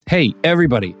Hey,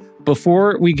 everybody.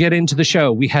 Before we get into the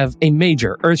show, we have a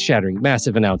major, earth-shattering,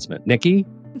 massive announcement. Nikki?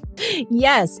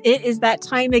 Yes, it is that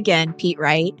time again, Pete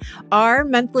Wright. Our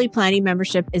monthly planning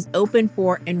membership is open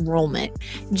for enrollment.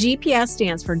 GPS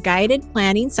stands for Guided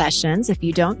Planning Sessions, if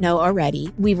you don't know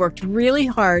already. We've worked really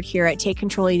hard here at Take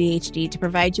Control ADHD to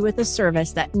provide you with a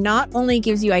service that not only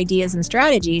gives you ideas and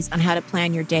strategies on how to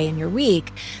plan your day and your week,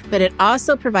 but it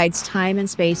also provides time and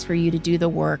space for you to do the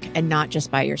work, and not just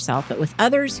by yourself, but with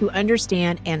others who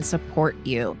understand and support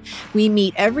you. We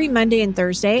meet every Monday and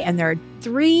Thursday, and there are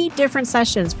 3 different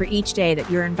sessions for each day that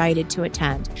you're invited to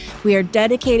attend. We are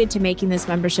dedicated to making this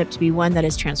membership to be one that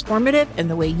is transformative in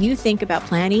the way you think about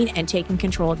planning and taking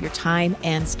control of your time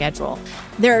and schedule.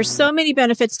 There are so many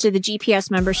benefits to the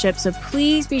GPS membership, so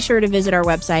please be sure to visit our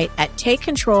website at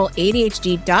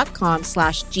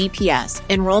takecontroladhd.com/GPS.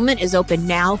 Enrollment is open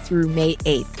now through May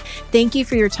 8th. Thank you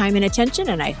for your time and attention,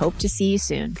 and I hope to see you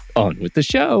soon. On with the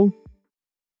show.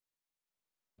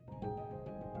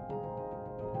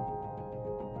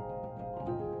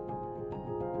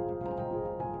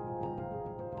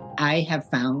 I have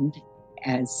found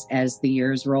as the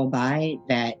years roll by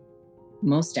that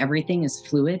most everything is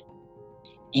fluid,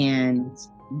 and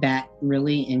that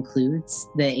really includes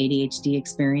the ADHD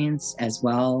experience as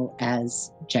well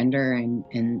as gender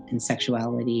and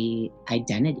sexuality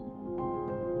identity.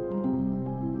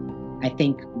 I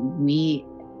think we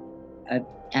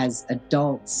as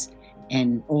adults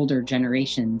and older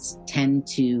generations tend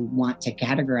to want to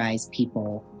categorize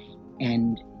people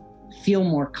and feel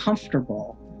more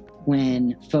comfortable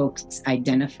when folks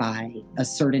identify a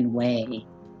certain way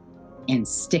and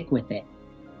stick with it.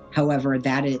 However,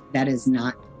 that is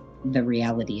not the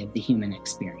reality of the human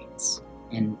experience.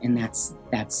 And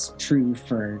that's true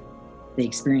for the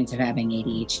experience of having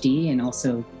ADHD, and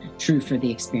also true for the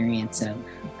experience of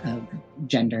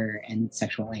gender and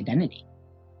sexual identity.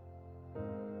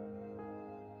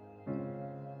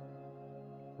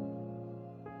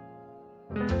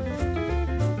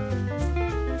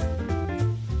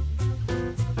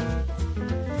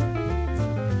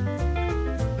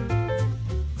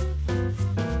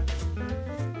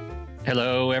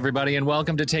 Hello, everybody, and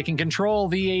welcome to Taking Control,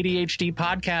 the ADHD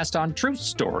podcast on Truth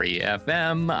Story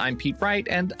FM. I'm Pete Wright,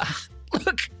 and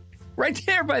look, right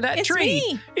there by that tree.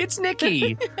 Me. It's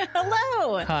Nikki.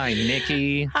 Hello. Hi,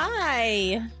 Nikki.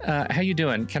 Hi. How you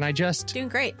doing? Doing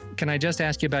great. Can I just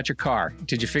ask you about your car?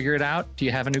 Did you figure it out? Do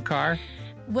you have a new car?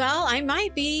 Well, I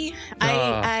might be.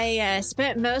 I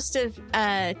spent most of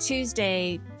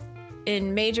Tuesday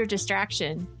in major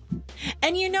distraction.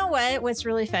 And you know what? What's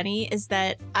really funny is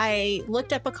that I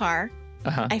looked up a car.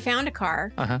 Uh-huh. I found a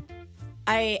car. Uh-huh.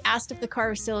 I asked if the car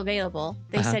was still available.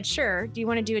 They said, sure. Do you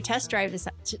want to do a test drive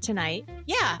tonight?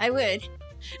 Yeah, I would.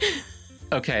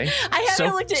 Okay. I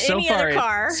haven't looked at any other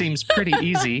car. It seems pretty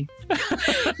easy.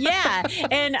 Yeah.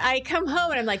 And I come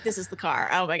home and I'm like, this is the car.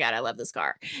 Oh my God, I love this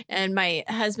car. And my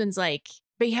husband's like,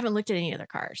 but you haven't looked at any other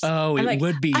cars. Oh, I'm it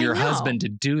would be your husband to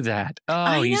do that.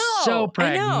 Oh, he's so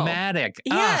pragmatic.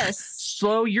 Yes.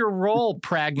 Slow your roll,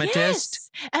 pragmatist.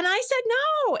 Yes. And I said,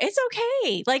 no, it's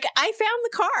okay. Like, I found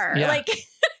the car. Yeah. Like,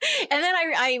 and then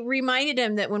I reminded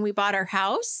him that when we bought our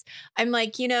house, I'm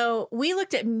like, we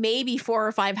looked at maybe 4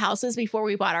 or 5 houses before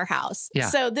we bought our house. Yeah.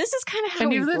 So this is kind of how and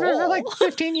we you've lived roll. there for like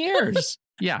 15 years.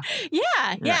 Yeah.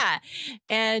 Yeah.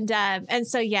 And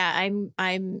so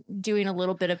I'm doing a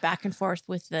little bit of back and forth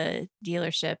with the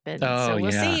delership, and so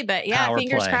we'll see. But yeah, power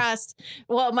fingers play. crossed.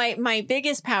 Well, my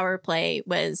biggest power play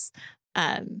was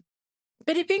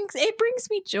but it brings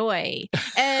me joy.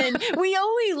 And we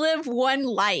only live one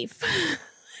life.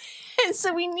 And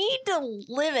so we need to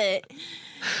live it,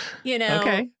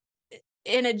 okay.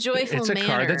 in a joyful manner. It's a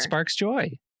car that sparks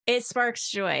joy. It sparks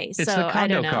joy. It's so the condo I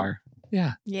don't know. car.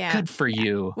 Yeah. Yeah. Good for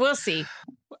you. We'll see.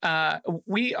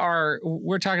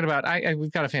 We're talking about,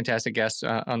 we've got a fantastic guest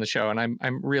on the show, and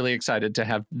I'm really excited to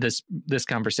have this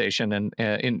conversation. And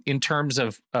in terms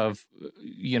of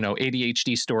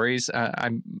ADHD stories,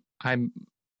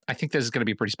 I think this is going to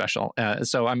be pretty special.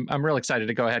 So I'm real excited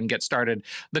to go ahead and get started.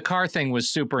 The car thing was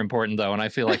super important, though, and I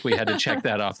feel like we had to check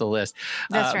that off the list.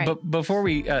 That's right. But before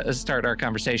we start our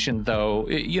conversation, though,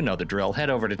 you know the drill. Head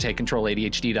over to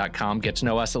takecontroladhd.com. Get to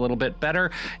know us a little bit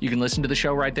better. You can listen to the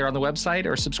show right there on the website,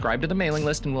 or subscribe to the mailing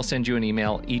list, and we'll send you an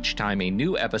email each time a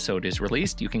new episode is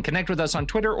released. You can connect with us on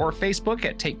Twitter or Facebook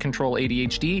at Take Control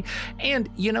ADHD. And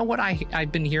you know what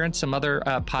I've been hearing some other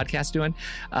podcasts doing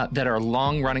that are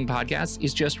long-running podcasts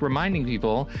is just reminding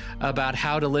people about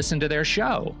how to listen to their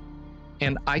show.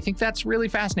 And I think that's really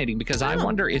fascinating, because I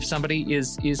wonder if somebody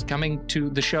is coming to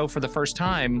the show for the first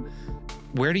time,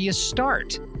 where do you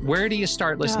start? Where do you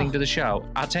start listening to the show?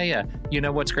 I'll tell you, you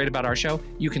know what's great about our show?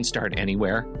 You can start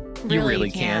anywhere. You really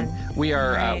can. We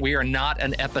are not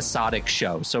an episodic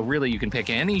show. So really you can pick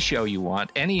any show you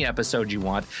want, any episode you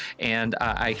want. And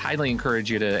I highly encourage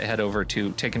you to head over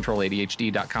to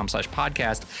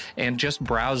takecontroladhd.com/podcast and just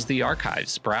browse the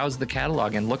archives, browse the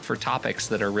catalog, and look for topics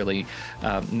that are really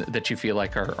that you feel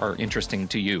like are interesting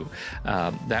to you.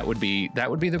 That would be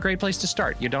the great place to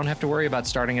start. You don't have to worry about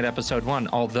starting at episode 1,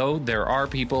 although there are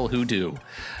people who do.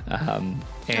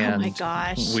 And oh my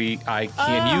gosh!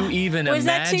 Can you even was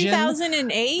imagine? Was that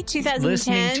 2008, 2010?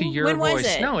 Listening to your when voice. Was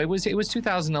it? No, it was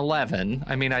 2011.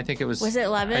 I mean, I think it was. Was it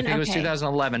 11? I think it was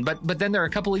 2011. But then there are a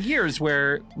couple of years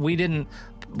where we've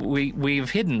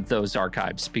hidden those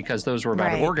archives because those were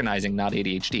about organizing, not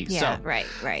ADHD. Yeah, so right.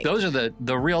 Those are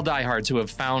the real diehards who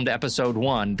have found episode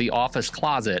 1, The Office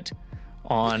Closet,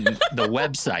 on the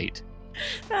website.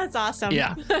 That's awesome.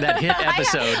 Yeah, that hit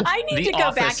episode. I need to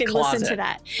go back and Closet. listen to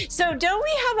that. So don't we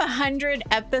have 100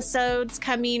 episodes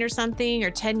coming or something, or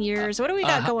 10 years? What do we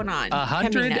got going on?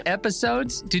 100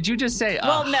 episodes? Did you just say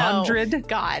 100? No.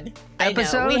 God.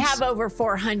 Episodes? I know. We have over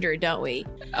 400, don't we?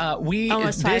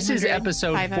 This is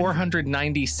episode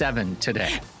 497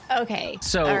 today. Okay.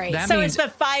 So all right. that so means it's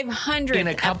the 500th in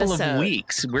a couple episode. of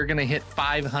weeks, we're going to hit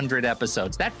 500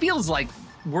 episodes. That feels like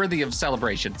worthy of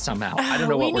celebration somehow. I don't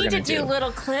know what we're going to do. We need to do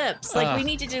little clips. We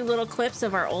need to do little clips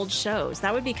of our old shows.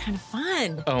 That would be kind of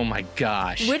fun. Oh my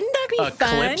gosh. Wouldn't that be fun? A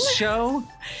clips show?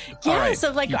 Yes,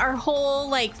 of our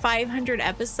whole 500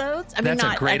 episodes. I mean, that's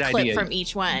not a great clip idea. From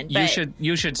each one. But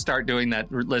you should start doing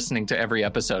that, listening to every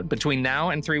episode. Between now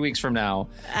and 3 weeks from now,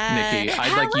 Nikki,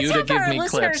 I'd like you to give me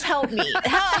clips. Listeners help me.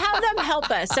 Have them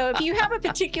help us. So if you have a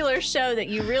particular show that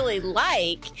you really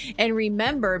like and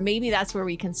remember, maybe that's where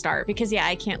we can start. Because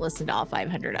I can't listen to all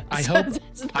 500 episodes.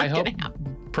 I hope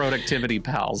Productivity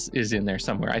Pals is in there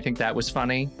somewhere. I think that was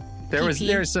funny. There are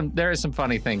some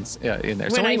funny things in there.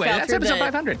 So anyway, that's episode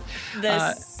 500.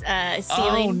 The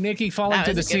ceiling. Oh, Nikki falling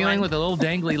through the ceiling with a little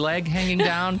dangly leg hanging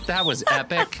down. That was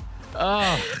epic.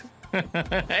 Oh.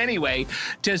 Anyway,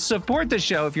 to support the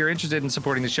show, if you're interested in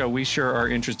supporting the show, we sure are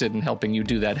interested in helping you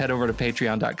do that. Head over to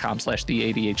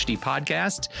patreon.com/the ADHD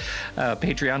podcast,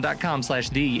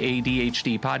 patreon.com/the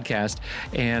ADHD podcast,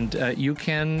 and you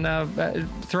can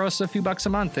throw us a few bucks a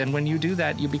month. And when you do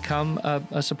that, you become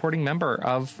a supporting member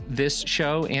of this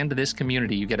show and this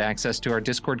community. You get access to our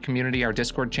Discord community, our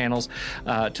Discord channels,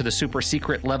 to the super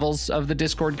secret levels of the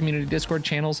Discord community, Discord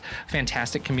channels.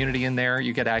 Fantastic community in there.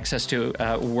 You get access to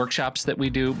workshops that we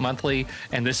do monthly,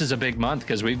 and this is a big month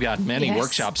because we've got many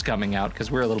workshops coming out because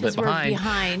we're a little bit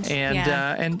behind.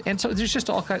 And so there's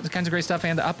just all kinds of great stuff.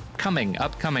 And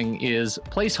upcoming is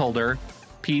Placeholder,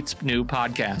 Pete's new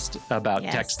podcast about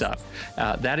tech stuff.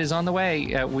 That is on the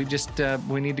way. We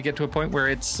need to get to a point where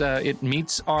it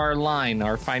meets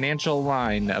our financial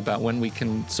line about when we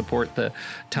can support the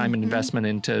time and investment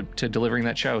into delivering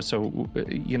that show. So,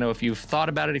 if you've thought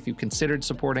about it, if you've considered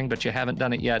supporting, but you haven't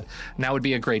done it yet, now would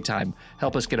be a great time.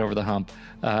 Help us get over the hump.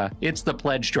 It's the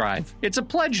pledge drive. It's a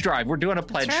pledge drive. We're doing a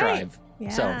pledge drive. Yeah,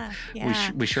 so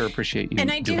we sure appreciate you.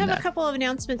 And I do have a couple of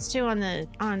announcements too on the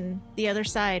other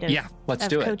side of let's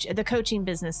do it. The coaching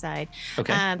business side.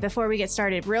 Okay. Before we get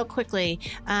started, real quickly,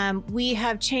 we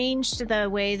have changed the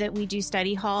way that we do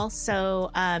study hall. So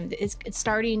it's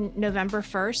starting November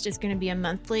 1st. It's going to be a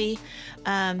monthly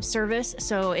service.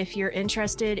 So if you're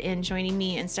interested in joining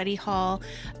me in study hall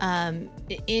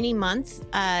any month,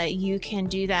 you can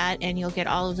do that, and you'll get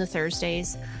all of the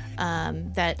Thursdays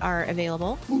that are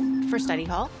available for study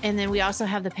hall. And then we also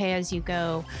have the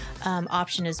pay-as-you-go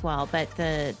option as well, but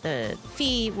the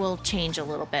fee will change a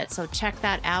little bit. So check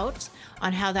that out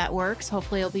on how that works.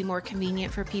 Hopefully it'll be more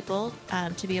convenient for people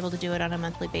to be able to do it on a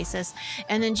monthly basis.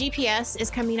 And then GPS is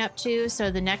coming up too.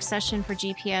 So the next session for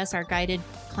GPS, our guided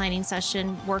planning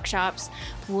session workshops,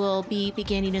 will be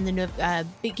beginning in the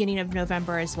beginning of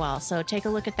November as well. So take a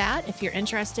look at that. If you're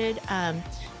interested,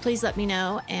 please let me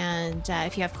know. And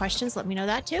if you have questions, let me know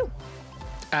that too.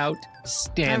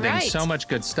 Outstanding. Right. So much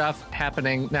good stuff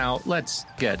happening. Now let's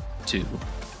get to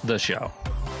the show.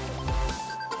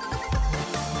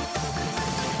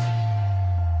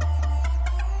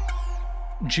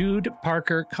 Jude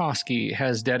Parker Koski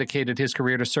has dedicated his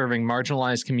career to serving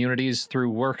marginalized communities through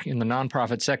work in the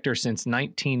nonprofit sector since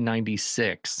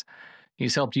 1996.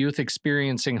 He's helped youth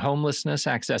experiencing homelessness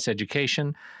access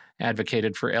education,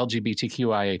 advocated for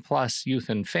LGBTQIA+ youth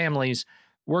and families,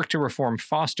 worked to reform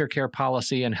foster care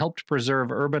policy, and helped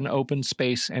preserve urban open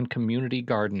space and community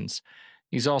gardens.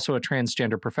 He's also a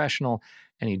transgender professional,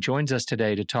 and he joins us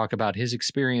today to talk about his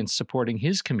experience supporting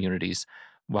his communities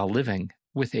while living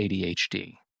with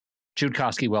ADHD. Jude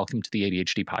Koski, welcome to the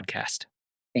ADHD podcast.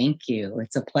 Thank you.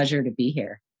 It's a pleasure to be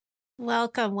here.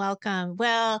 Welcome, welcome.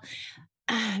 Well,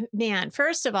 man,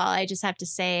 first of all, I just have to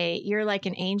say you're like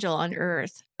an angel on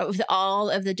earth with all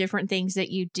of the different things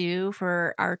that you do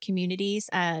for our communities.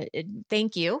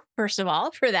 Thank you, first of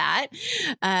all, for that.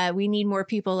 We need more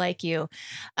people like you.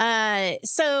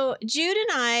 So Jude and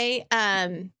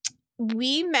I,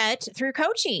 we met through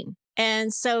coaching.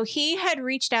 And so he had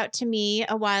reached out to me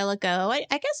a while ago. I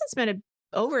guess it's been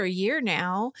over a year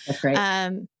now. That's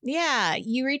right. Yeah,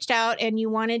 you reached out and you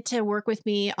wanted to work with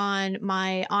me on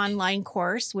my online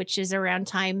course, which is around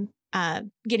time,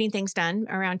 getting things done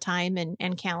around time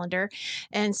and calendar.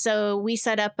 And so we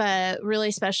set up a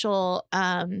really special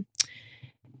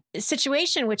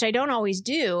situation, which I don't always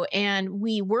do. And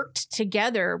we worked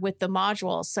together with the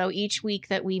module. So each week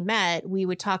that we met, we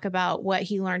would talk about what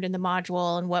he learned in the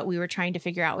module and what we were trying to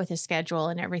figure out with his schedule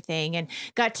and everything, and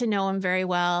got to know him very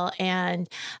well. And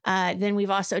then we've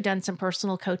also done some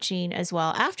personal coaching as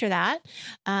well after that,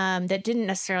 that didn't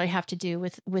necessarily have to do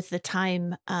with the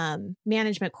time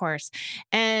management course.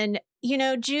 And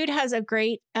Jude has a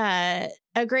great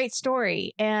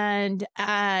story and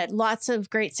lots of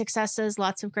great successes,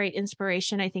 lots of great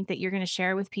inspiration, I think, that you're going to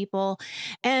share with people,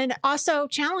 and also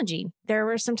challenging. There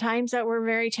were some times that were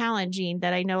very challenging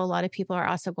that I know a lot of people are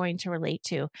also going to relate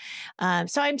to.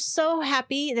 So I'm so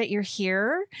happy that you're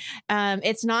here.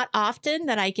 It's not often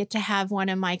that I get to have one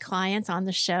of my clients on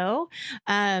the show.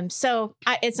 So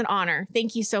it's an honor.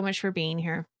 Thank you so much for being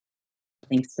here.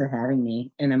 Thanks for having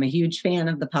me. And I'm a huge fan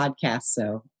of the podcast,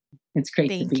 so it's great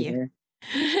to be here.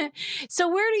 So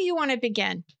where do you want to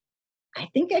begin? I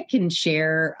think I can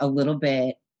share a little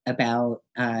bit about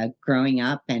growing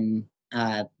up and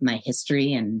my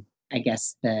history, and I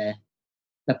guess the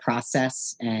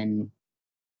process and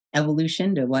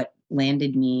evolution to what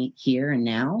landed me here and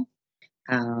now.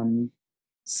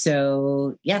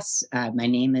 So yes, my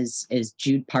name is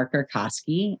Jude Parker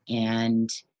Koski, and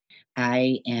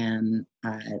I am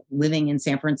living in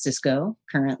San Francisco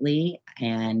currently,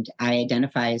 and I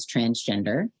identify as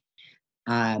transgender.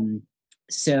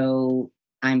 So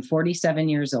I'm 47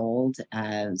 years old.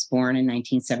 I was born in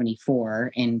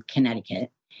 1974 in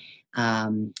Connecticut.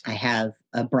 I have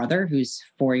a brother who's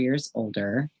 4 years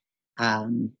older. I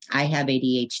have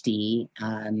ADHD,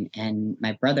 and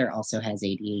my brother also has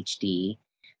ADHD.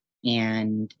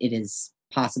 And it is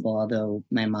possible, although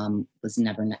my mom was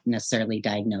never necessarily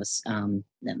diagnosed,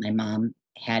 that my mom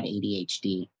had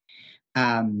ADHD.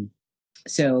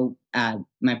 So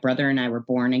my brother and I were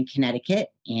born in Connecticut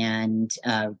and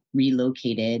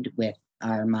relocated with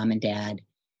our mom and dad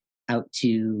out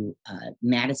to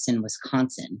Madison,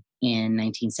 Wisconsin in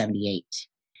 1978.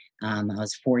 I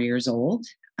was 4 years old.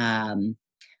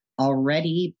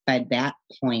 Already by that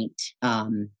point,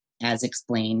 as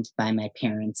explained by my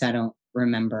parents, I don't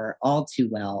remember all too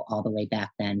well all the way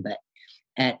back then, but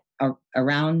at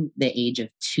around the age of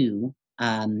 2,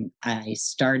 I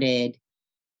started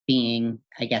being,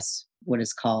 I guess, what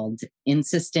is called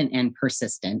insistent and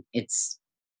persistent. It's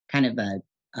kind of a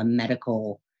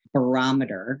medical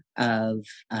barometer of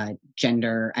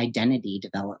gender identity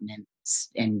development,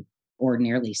 and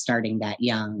ordinarily starting that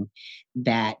young.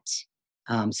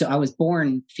 So I was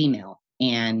born female,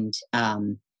 and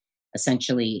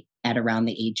essentially at around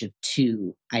the age of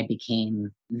 2, I became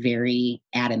very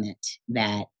adamant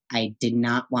that I did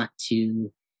not want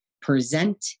to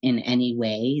present in any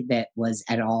way that was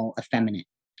at all effeminate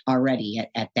already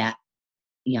at that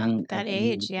young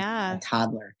age, yeah, a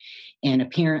toddler. And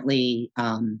apparently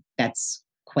that's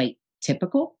quite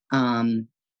typical.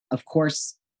 Of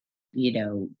course,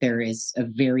 there is a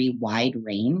very wide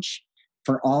range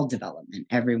for all development.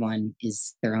 Everyone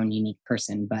is their own unique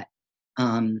person, but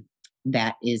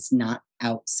that is not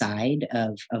outside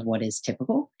of what is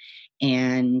typical.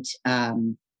 And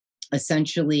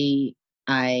essentially,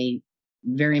 I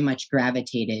very much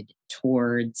gravitated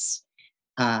towards,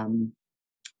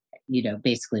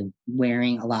 basically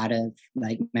wearing a lot of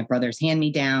like my brother's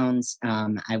hand-me-downs.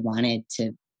 I wanted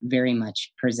to very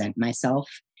much present myself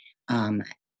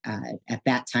at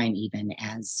that time, even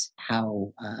as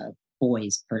how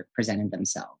boys presented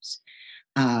themselves.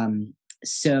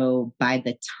 So by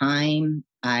the time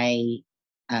I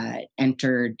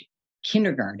entered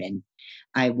kindergarten,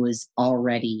 I was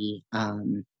already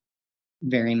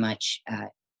very much, I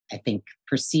think,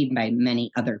 perceived by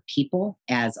many other people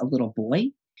as a little boy.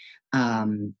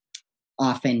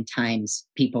 Oftentimes,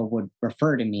 people would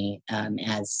refer to me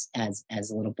as a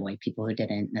little boy, people who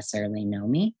didn't necessarily know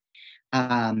me.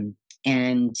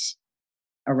 And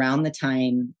around the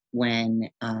time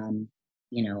when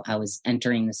I was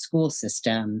entering the school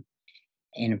system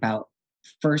in about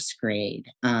first grade,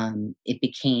 it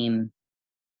became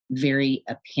very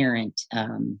apparent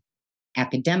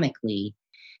academically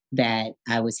that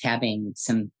I was having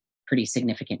some pretty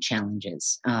significant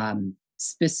challenges,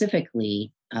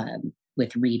 specifically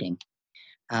with reading.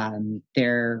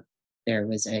 There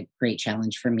was a great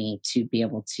challenge for me to be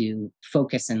able to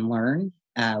focus and learn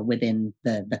within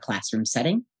the classroom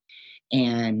setting,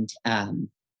 and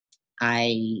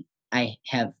I I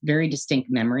have very distinct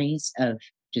memories of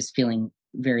just feeling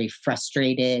very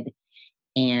frustrated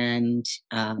and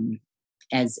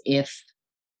as if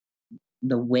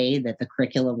the way that the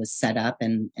curricula was set up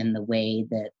and the way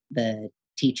that the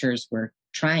teachers were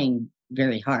trying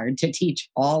very hard to teach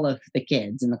all of the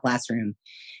kids in the classroom,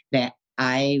 that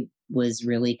I was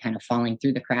really kind of falling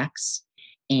through the cracks,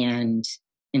 and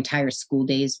entire school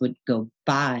days would go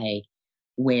by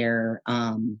where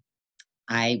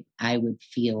I would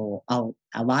feel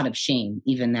a lot of shame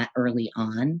even that early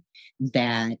on,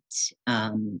 that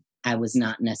I was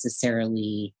not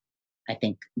necessarily, I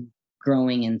think,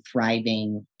 growing and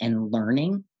thriving and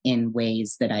learning in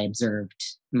ways that I observed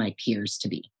my peers to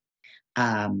be.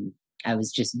 I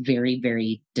was just very,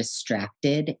 very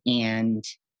distracted and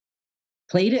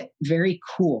played it very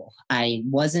cool. I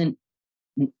wasn't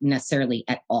necessarily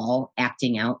at all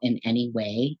acting out in any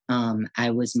way. I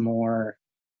was more,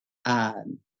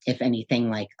 if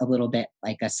anything, like a little bit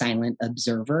like a silent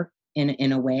observer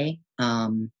in a way.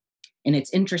 And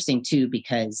it's interesting too,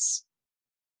 because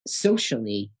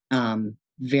socially,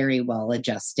 very well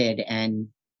adjusted and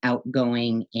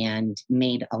outgoing and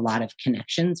made a lot of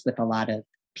connections with a lot of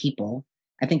people.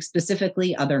 I think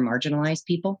specifically other marginalized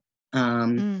people,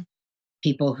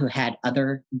 people who had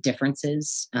other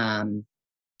differences.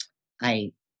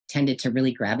 I tended to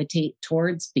really gravitate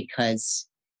towards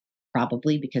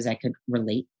probably because I could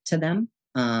relate to them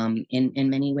in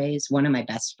many ways. One of my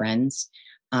best friends,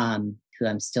 who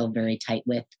I'm still very tight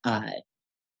with,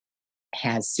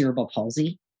 has cerebral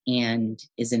palsy and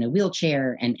is in a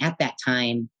wheelchair. And at that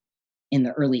time, in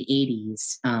the early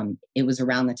 80s, it was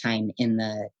around the time in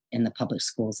the public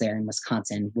schools there in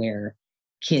Wisconsin where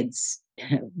kids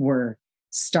were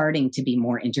starting to be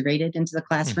more integrated into the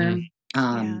classroom.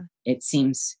 It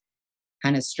seems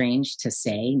kind of strange to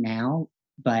say now,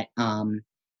 but I'm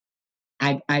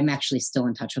actually still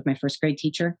in touch with my first grade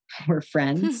teacher. We're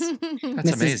friends, That's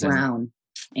Mrs. amazing. Brown,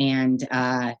 and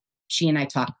she and I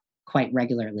talk quite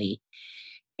regularly.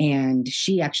 And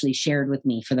she actually shared with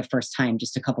me for the first time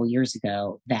just a couple years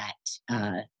ago that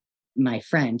my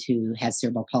friend who has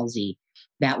cerebral palsy,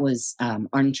 that was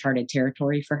uncharted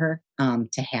territory for her,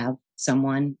 to have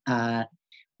someone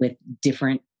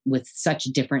with such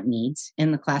different needs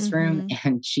in the classroom.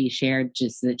 And she shared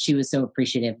just that she was so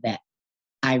appreciative that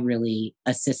I really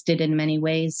assisted in many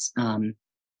ways.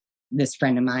 This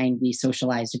friend of mine, we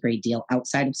socialized a great deal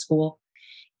outside of school,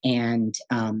 and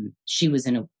she is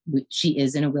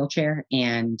in a wheelchair,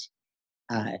 and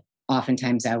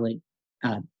oftentimes I would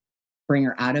bring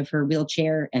her out of her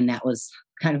wheelchair, and that was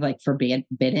kind of like forbidden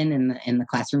in the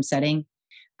classroom setting.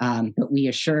 But we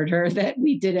assured her that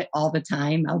we did it all the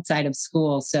time outside of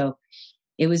school. So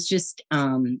it was just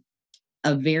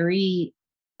a very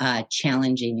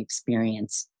challenging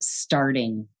experience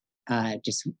starting,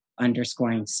 just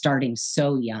underscoring, starting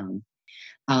so young.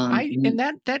 And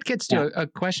that gets to a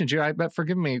question, Joe. But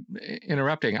forgive me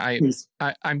interrupting.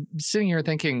 I'm sitting here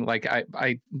thinking, like,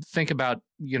 I think about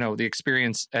the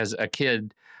experience as a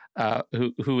kid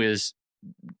who is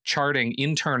charting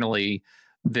internally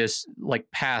this like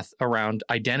path around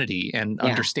identity and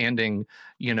understanding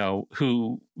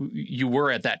who you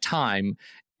were at that time,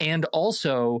 and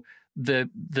also the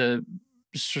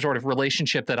sort of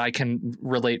relationship that I can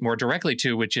relate more directly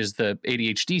to, which is the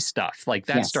ADHD stuff. Like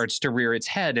that starts to rear its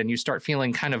head, and you start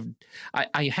feeling kind of,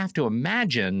 I have to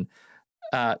imagine,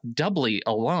 doubly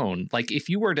alone. Like if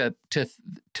you were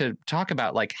to talk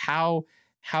about like how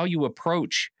you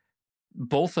approach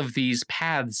both of these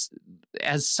paths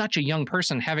as such a young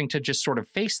person, having to just sort of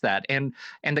face that, and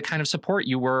the kind of support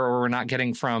you were or were not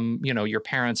getting from your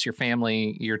parents, your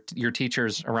family, your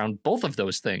teachers around both of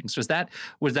those things. Was that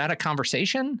a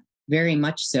conversation? Very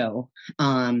much so.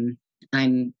 I'm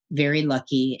very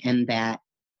lucky in that,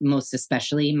 most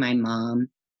especially my mom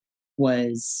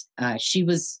was she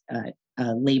was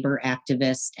a labor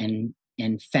activist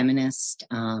and feminist,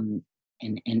 and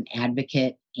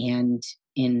advocate, and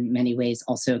in many ways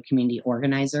also a community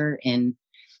organizer in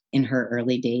her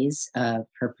early days of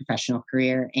her professional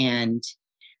career, and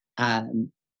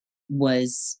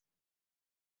was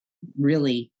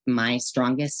really my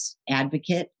strongest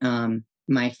advocate.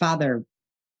 My father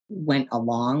went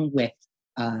along with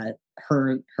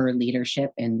her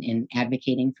leadership and in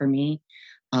advocating for me.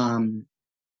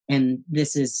 And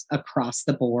this is across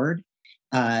the board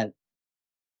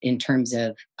in terms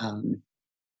of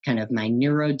kind of my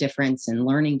neuro difference and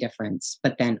learning difference,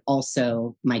 but then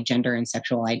also my gender and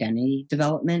sexual identity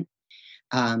development.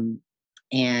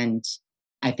 And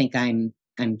I think I'm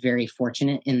very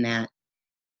fortunate in that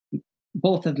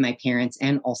both of my parents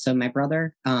and also my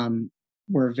brother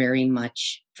were very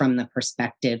much from the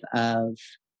perspective of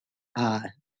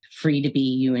free to be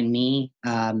you and me,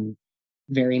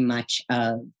 very much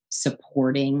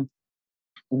supporting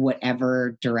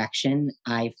whatever direction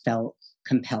I felt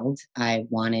compelled I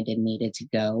wanted and needed to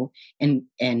go. And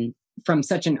from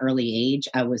such an early age,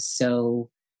 I was so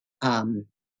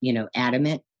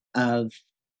adamant of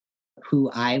who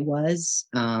I was,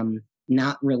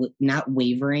 not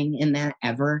wavering in that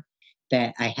ever,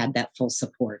 that I had that full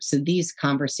support. So these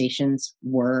conversations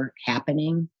were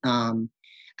happening.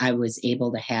 I was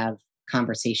able to have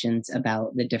conversations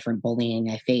about the different bullying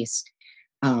I faced.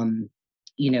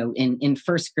 In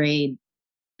first grade,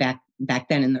 back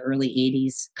then in the early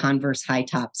 80s, Converse high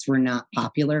tops were not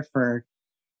popular for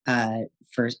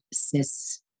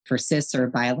cis or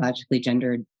biologically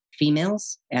gendered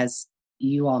females, as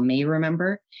you all may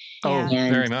remember. Oh,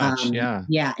 and, very much. Yeah.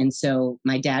 Yeah. And so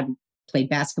my dad played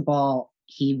basketball.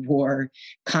 He wore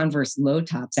Converse low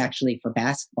tops actually for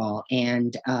basketball.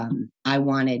 And I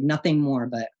wanted nothing more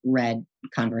but red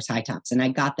Converse high tops. And I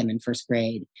got them in first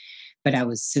grade, but I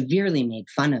was severely made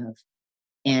fun of.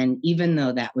 And even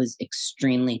though that was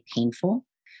extremely painful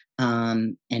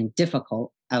and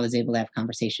difficult, I was able to have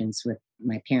conversations with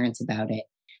my parents about it.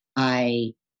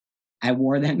 I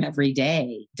wore them every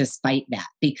day despite that,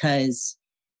 because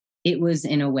it was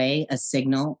in a way a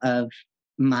signal of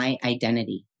my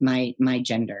identity, my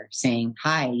gender, saying,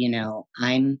 hi,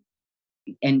 I'm,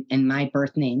 and my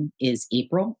birth name is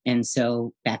April. And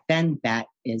so back then that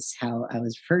is how I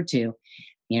was referred to.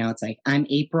 It's like, I'm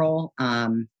April.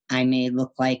 I may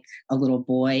look like a little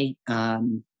boy.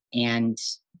 And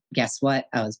guess what?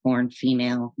 I was born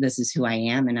female. This is who I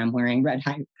am. And I'm wearing red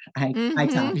high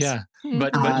tops. Yeah.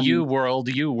 But you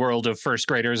world of first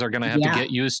graders are going to have to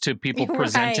get used to people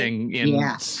presenting in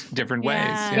different ways.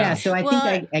 Yeah. So I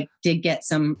think I did get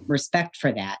some respect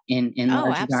for that in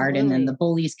large regard. And then the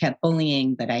bullies kept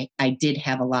bullying, but I did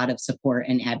have a lot of support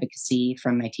and advocacy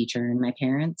from my teacher and my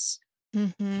parents.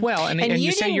 Mm-hmm. Well, and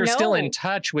you say you're still in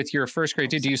touch with your first grade.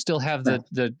 Do you still have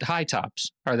the high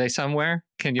tops? Are they somewhere?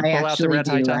 Can you pull out the red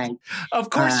high tops? Of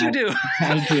course you do.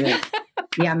 I do.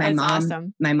 Yeah, my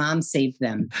mom saved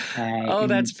them.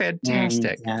 That's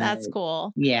fantastic. That's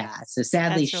cool. Yeah. So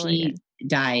sadly, she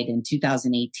died in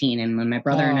 2018. And when my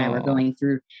brother and I were going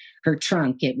through her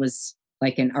trunk, it was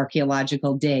like an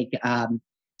archaeological dig.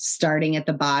 Starting at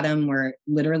the bottom were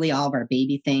literally all of our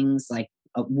baby things, like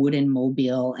a wooden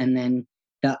mobile, and then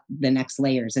the next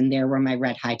layers. And there were my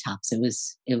red high tops. It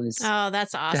was. Oh,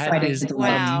 that's awesome. That is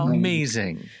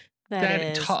amazing.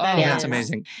 That's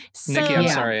amazing. So, Nikki, I'm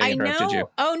sorry I interrupted you.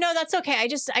 Oh, no, that's okay.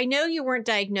 I know you weren't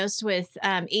diagnosed with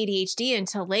ADHD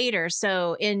until later.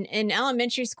 So in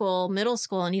elementary school, middle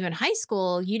school, and even high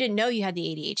school, you didn't know you had the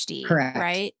ADHD. Correct.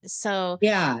 Right? So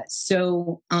yeah.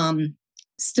 So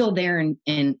still there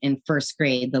in first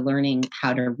grade, the learning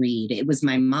how to read. It was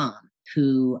my mom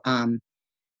who,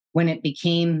 when it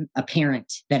became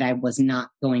apparent that I was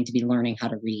not going to be learning how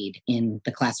to read in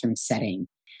the classroom setting,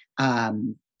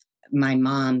 my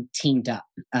mom teamed up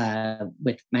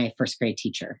with my first grade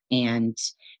teacher. And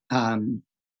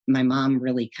my mom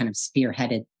really kind of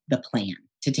spearheaded the plan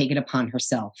to take it upon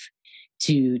herself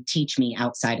to teach me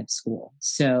outside of school.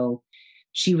 So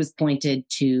she was pointed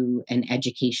to an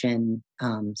education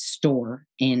store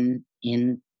in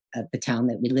the town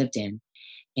that we lived in.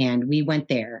 And we went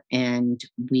there and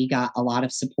we got a lot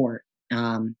of support,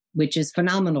 which is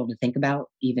phenomenal to think about,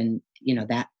 even,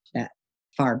 that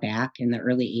far back in the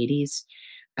early 80s.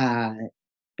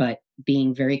 But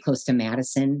being very close to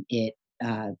Madison,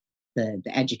 the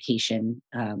education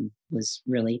was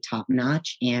really top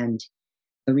notch, and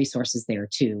the resources there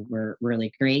too were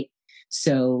really great.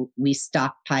 So we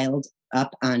stockpiled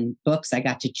up on books. I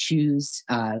got to choose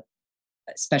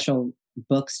special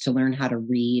books to learn how to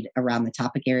read around the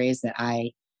topic areas that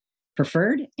I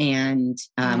preferred. And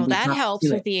that helps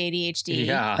with the ADHD.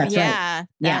 Yeah. That's right.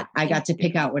 Yeah. I got to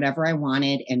pick out whatever I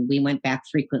wanted, and we went back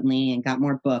frequently and got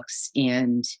more books.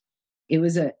 And it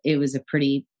was a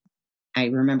pretty, I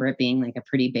remember it being like a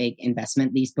pretty big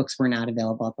investment. These books were not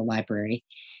available at the library.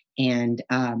 And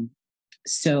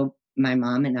so my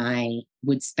mom and I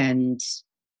would spend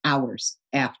hours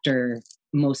after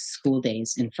most school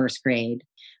days in first grade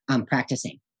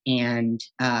practicing. And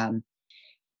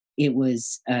it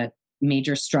was a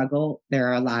major struggle. There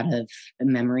are a lot of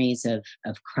memories of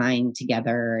crying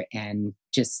together and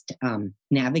just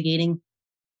navigating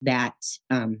that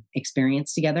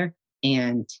experience together.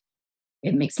 And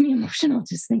it makes me emotional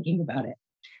just thinking about it.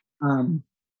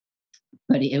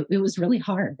 But it was really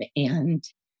hard. And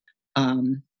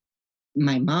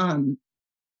my mom,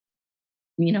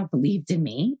 believed in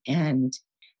me, and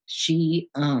she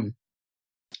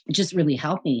just really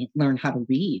helped me learn how to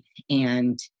read.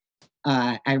 And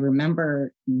I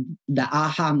remember the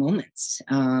aha moments.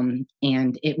 And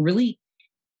it really,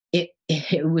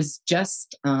 it was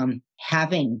just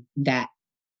having that,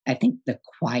 I think, the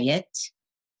quiet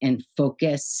and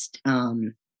focused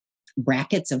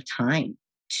brackets of time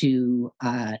to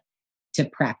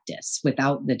practice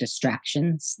without the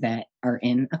distractions that are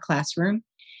in a classroom.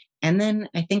 And then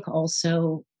I think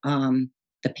also the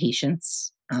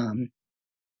patience,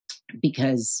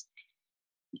 because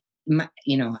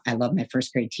I love my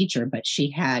first grade teacher, but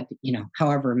she had,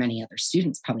 however many other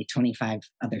students, probably 25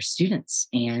 other students.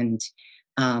 And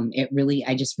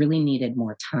I just really needed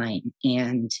more time.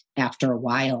 And after a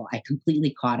while, I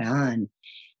completely caught on.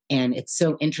 And it's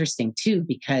so interesting too,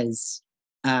 because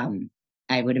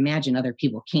I would imagine other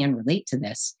people can relate to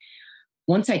this.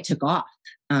 Once I took off,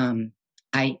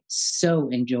 I so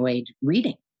enjoyed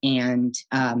reading. And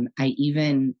I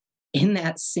even, in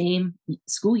that same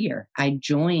school year, I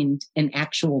joined an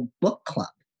actual book club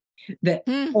that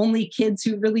only kids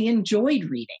who really enjoyed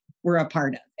reading were a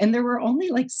part of. And there were only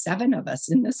like 7 of us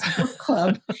in this book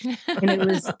club. And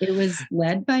it was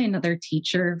led by another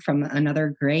teacher from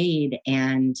another grade.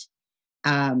 And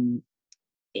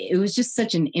it was just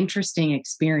such an interesting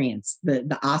experience,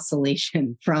 the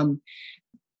oscillation from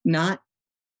not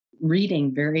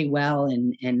reading very well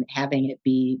and having it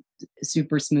be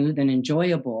super smooth and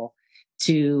enjoyable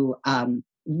to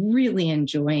really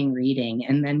enjoying reading,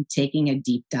 and then taking a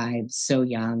deep dive so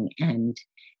young and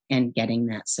getting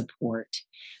that support.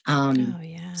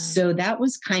 So that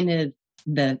was kind of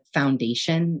the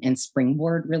foundation and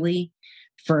springboard really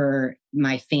for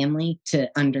my family to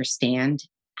understand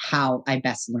how I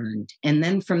best learned. And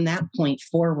then from that point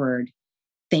forward,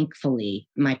 thankfully,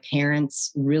 my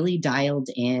parents really dialed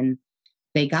in.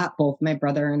 They got both my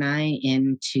brother and I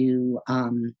into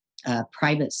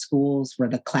private schools where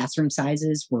the classroom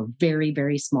sizes were very,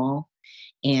 very small.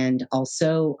 And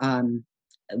also,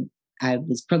 I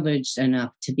was privileged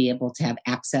enough to be able to have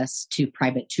access to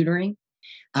private tutoring.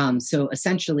 So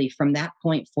essentially, from that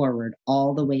point forward,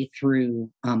 all the way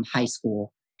through high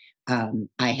school,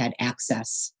 I had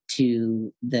access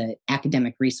to the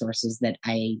academic resources that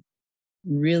I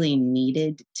really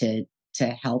needed to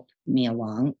help me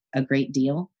along a great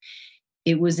deal.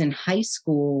 It was in high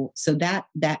school, so that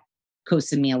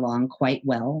coasted me along quite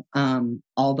well,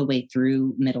 all the way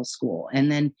through middle school.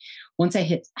 And then once I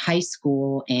hit high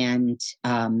school and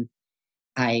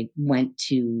I went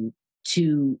to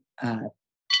 2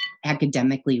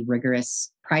 academically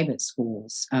rigorous private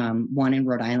schools, one in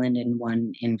Rhode Island and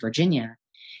one in Virginia.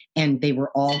 And they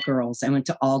were all girls. I went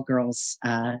to all girls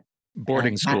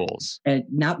boarding schools,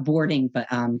 not boarding, but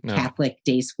Catholic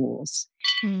day schools.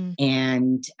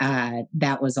 And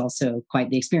that was also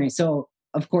quite the experience. So,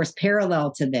 of course,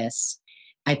 parallel to this,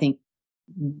 I think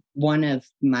one of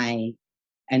my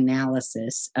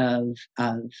analysis of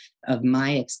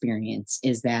my experience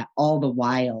is that all the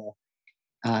while,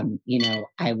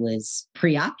 I was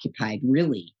preoccupied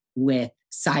really with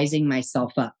sizing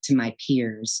myself up to my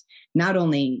peers, not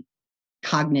only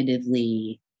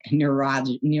cognitively,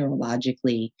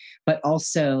 neurologically, but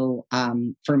also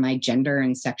for my gender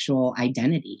and sexual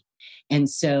identity. And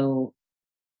so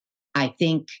I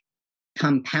think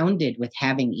compounded with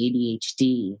having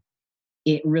ADHD,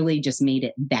 it really just made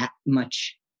it that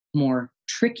much more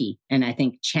tricky and I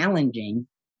think challenging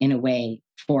in a way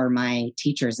for my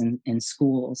teachers and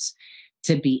schools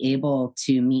to be able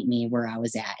to meet me where I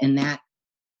was at. And that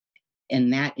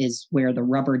is where the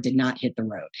rubber did not hit the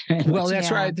road. Well,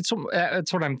 that's right. That's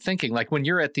what I'm thinking. Like when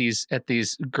you're at these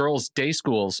girls' day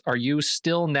schools, are you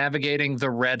still navigating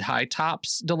the red high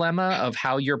tops dilemma of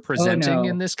how you're presenting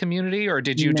in this community, or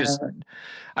did you just?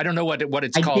 I don't know what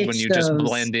it's called when you just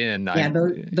blend in. Yeah,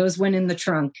 those went in the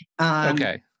trunk.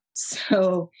 Okay.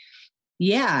 So,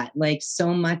 yeah, like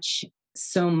so much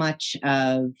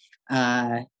of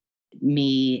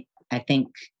me, I think,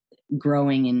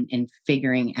 growing and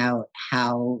figuring out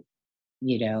how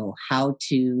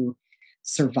to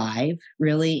survive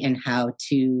really, and how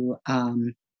to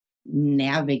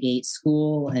navigate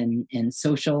school and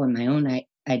social and my own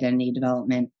identity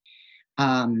development.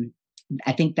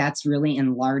 I think that's really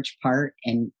in large part,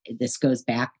 and this goes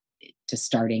back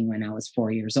starting when I was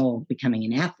 4 years old, becoming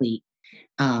an athlete.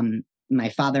 My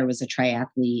father was a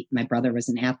triathlete. My brother was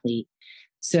an athlete.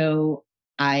 So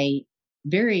I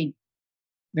very,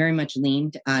 very much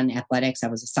leaned on athletics. I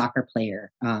was a soccer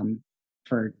player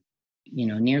for,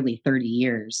 nearly 30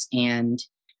 years, and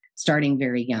starting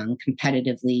very young,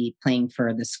 competitively playing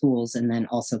for the schools and then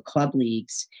also club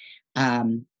leagues.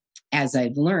 As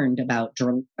I've learned about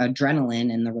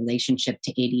adrenaline and the relationship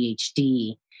to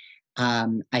ADHD,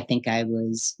 I think I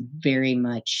was very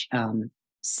much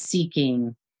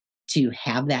seeking to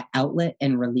have that outlet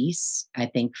and release, I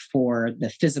think, for the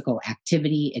physical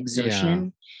activity,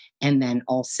 exertion. Yeah. And then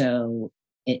also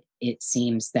it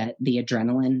seems that the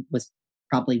adrenaline was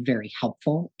probably very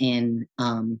helpful in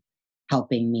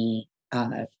helping me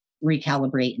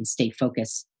recalibrate and stay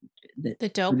focused. The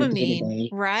dopamine,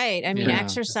 right? I mean,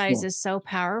 exercise is so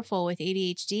powerful with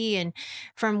ADHD, and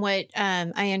from what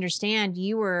I understand,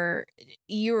 you were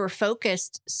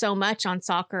focused so much on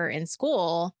soccer and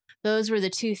school. Those were the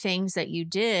two things that you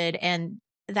did, and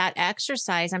that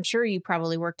exercise, I'm sure you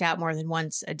probably worked out more than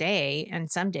once a day, and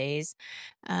some days,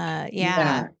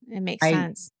 it makes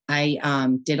sense. I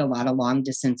did a lot of long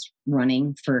distance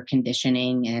running for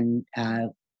conditioning, and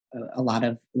a lot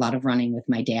of running with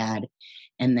my dad.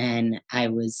 And then I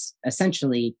was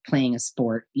essentially playing a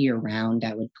sport year round.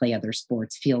 I would play other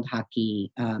sports, field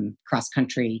hockey, cross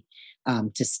country,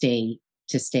 to stay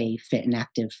fit and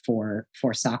active for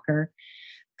soccer.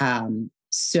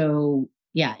 So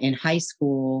yeah, in high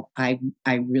school, I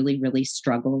really, really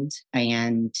struggled,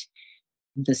 and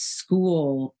the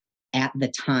school at the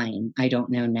time, I don't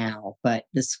know now, but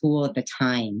the school at the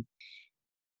time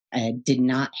did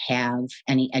not have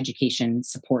any education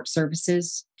support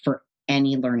services for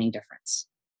any learning difference.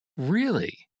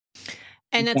 Really?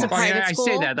 And that's a private school?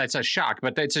 I say that's a shock,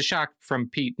 but it's a shock from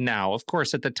Pete now. Of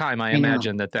course, at the time, I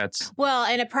imagine that's... Well,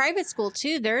 and a private school,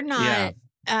 too, they're not...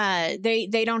 Yeah.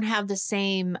 They don't have the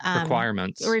same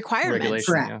requirements.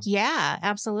 Correct. Yeah,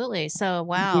 absolutely. So,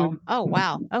 wow. Mm-hmm. Oh,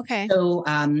 wow. Okay.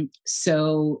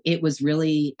 So it was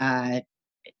really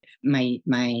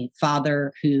my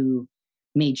father who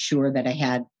made sure that I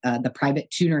had the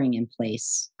private tutoring in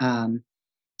place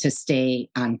to stay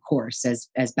on course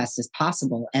as best as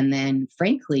possible. And then,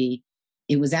 frankly,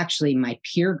 it was actually my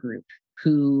peer group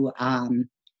who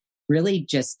really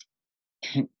just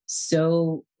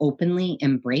so openly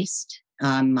embraced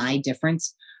my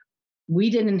difference. We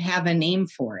didn't have a name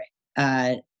for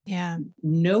it.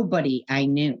 Nobody I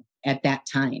knew at that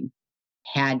time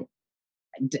had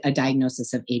a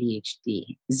diagnosis of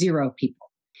ADHD. 0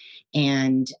 people.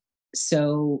 And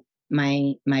so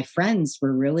my friends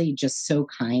were really just so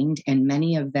kind, and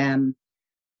many of them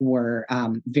were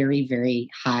very, very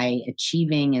high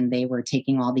achieving, and they were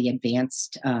taking all the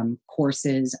advanced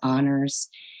courses, honors.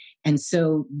 And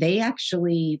so they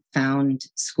actually found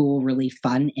school really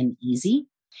fun and easy.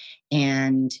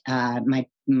 And my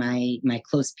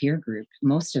close peer group,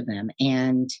 most of them,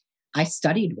 and I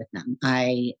studied with them.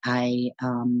 I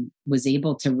was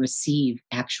able to receive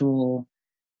actual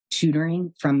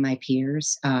tutoring from my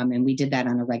peers, and we did that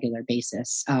on a regular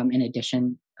basis, in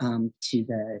addition to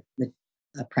the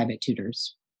private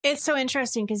tutors. It's so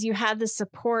interesting because you had the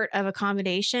support of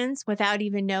accommodations without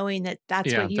even knowing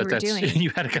that's what you were doing. You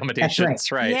had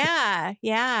accommodations, right? Yeah.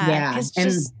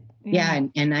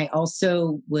 And I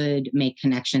also would make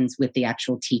connections with the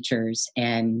actual teachers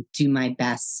and do my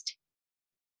best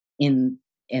in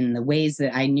the ways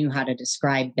that I knew how to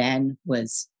describe then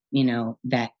was,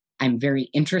 that I'm very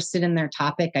interested in their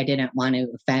topic. I didn't want to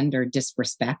offend or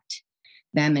disrespect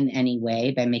them in any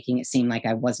way by making it seem like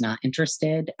I was not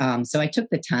interested. So I took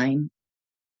the time,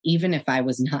 even if I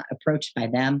was not approached by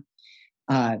them,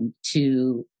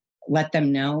 to let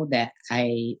them know that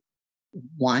I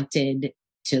wanted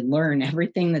to learn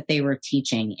everything that they were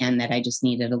teaching and that I just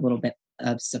needed a little bit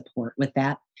of support with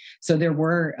that. So there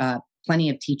were plenty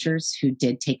of teachers who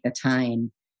did take the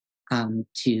time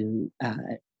to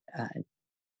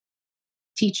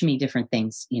teach me different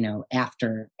things,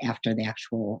 after the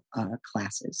actual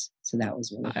classes. So that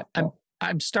was really helpful.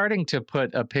 I'm starting to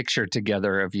put a picture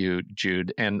together of you,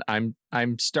 Jude, and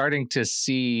I'm starting to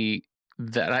see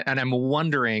that, and I'm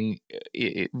wondering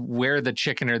where the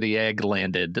chicken or the egg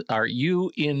landed. Are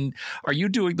you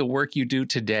doing the work you do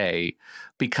today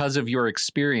because of your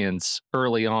experience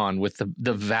early on with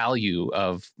the value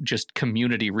of just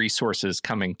community resources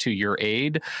coming to your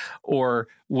aid? Or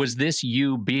was this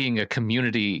you being a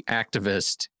community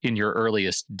activist in your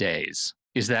earliest days?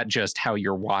 Is that just how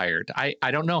you're wired?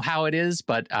 I don't know how it is,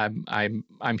 but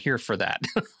I'm here for that.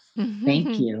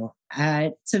 Thank you.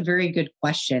 It's a very good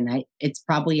question. It's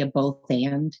probably a both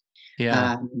and.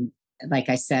 Yeah. like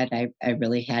I said, I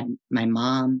really had my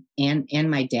mom and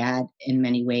my dad in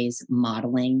many ways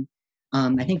modeling.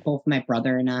 I think both my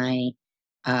brother and I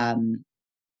um,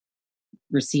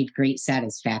 received great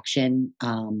satisfaction,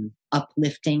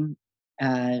 uplifting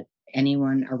uh,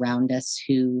 anyone around us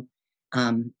who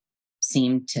um,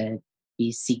 seemed to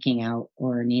be seeking out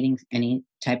or needing any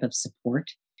type of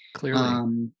support.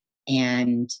 Clearly.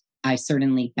 And I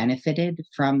certainly benefited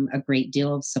from a great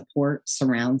deal of support,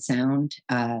 surround sound.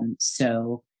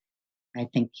 So I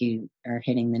think you are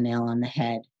hitting the nail on the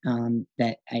head,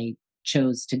 that I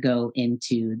chose to go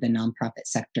into the nonprofit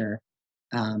sector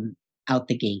out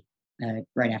the gate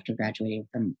right after graduating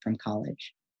from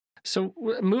college. So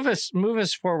move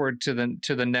us forward to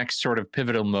the next sort of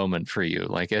pivotal moment for you,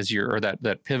 like as you're, or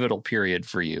that pivotal period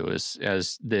for you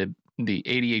as the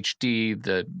ADHD,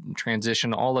 the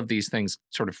transition, all of these things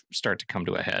sort of start to come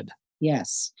to a head.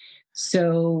 Yes.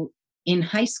 So in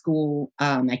high school,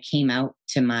 I came out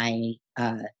to my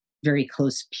very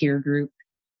close peer group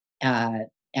at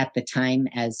the time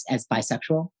as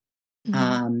bisexual.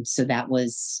 So that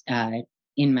was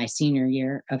in my senior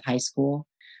year of high school.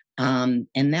 And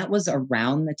that was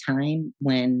around the time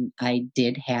when I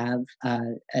did have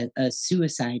a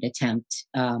suicide attempt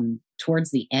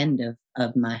towards the end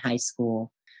of my high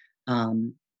school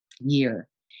year.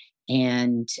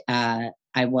 And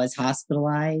I was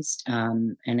hospitalized,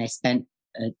 and I spent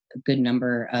a good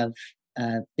number of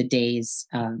the days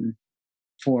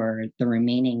for the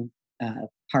remaining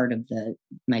part of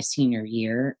my senior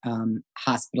year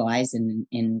hospitalized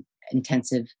in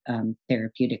intensive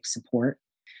therapeutic support.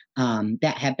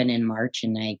 That happened in March,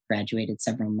 and I graduated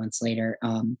several months later.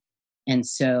 And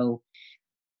so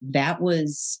that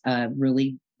was a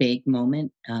really big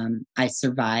moment. I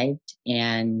survived,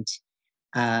 and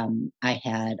I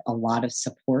had a lot of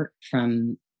support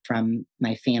from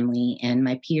my family and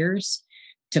my peers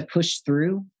to push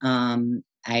through.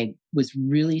 I was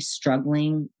really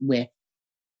struggling with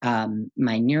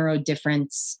my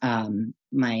neurodifference,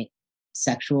 my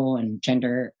sexual and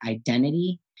gender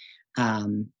identity.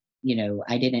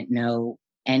 I didn't know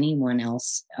anyone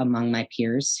else among my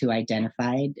peers who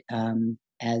identified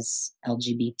as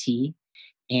LGBT.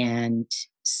 And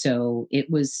so it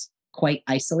was quite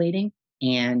isolating.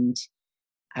 And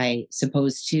I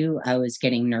was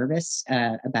getting nervous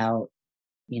about,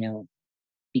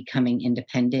 becoming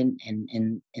independent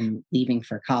and leaving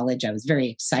for college. I was very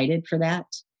excited for that,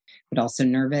 but also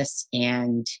nervous.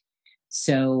 And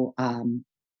so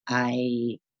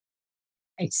I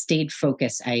stayed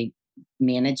focused. I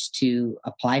managed to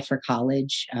apply for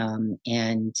college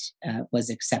and was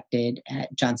accepted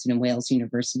at Johnson & Wales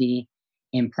University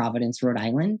in Providence, Rhode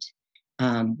Island,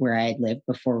 where I had lived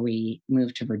before we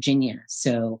moved to Virginia.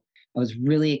 So I was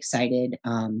really excited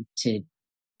to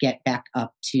get back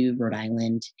up to Rhode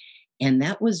Island. And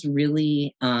that was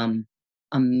really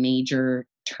a major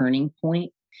turning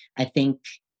point. I think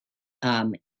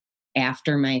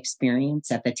after my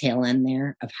experience at the tail end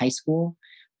there of high school,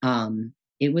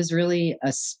 it was really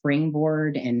a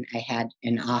springboard, and I had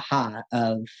an aha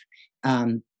of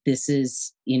this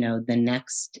is, the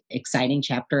next exciting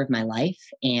chapter of my life.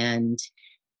 And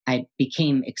I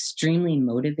became extremely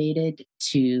motivated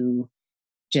to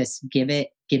just give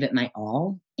it my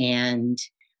all. And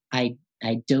I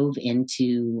dove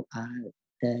into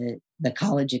the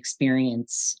college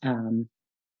experience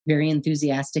very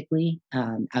enthusiastically.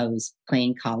 I was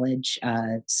playing college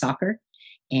soccer,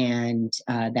 and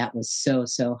that was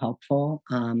so helpful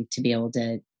to be able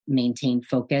to maintain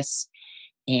focus.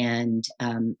 And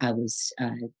I was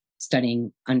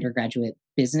studying undergraduate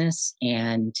business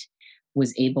and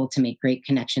was able to make great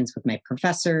connections with my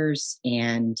professors,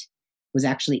 and was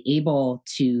actually able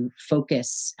to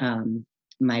focus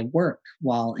my work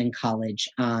while in college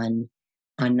on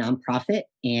nonprofit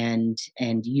and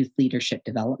youth leadership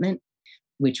development,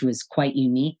 which was quite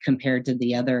unique compared to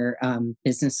the other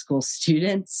business school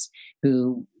students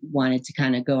who wanted to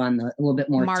kind of go on a little bit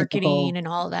more marketing typical, and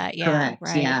all that. Yeah, correct.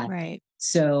 right, Yeah. right.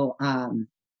 So,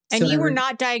 and you were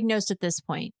not diagnosed at this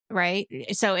point, right?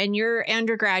 So in your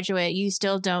undergraduate, you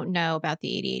still don't know about the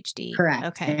ADHD. Correct.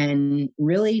 Okay. And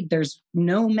really, there's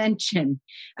no mention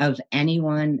of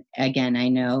anyone, again, I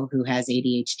know, who has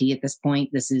ADHD at this point.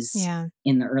 This is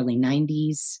in the early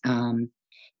 90s.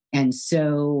 And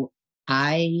so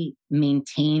I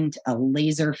maintained a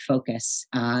laser focus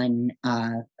on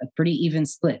a pretty even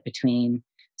split between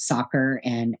soccer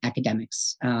and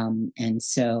academics. And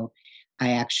so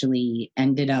I actually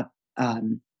ended up,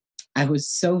 I was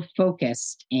so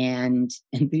focused and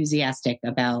enthusiastic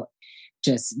about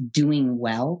just doing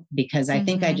well, because I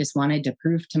think I just wanted to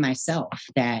prove to myself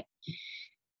that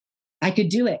I could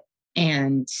do it.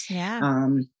 and Yeah.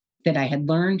 that I had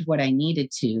learned what I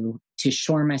needed to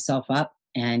shore myself up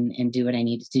and do what I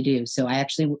needed to do. So I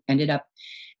actually ended up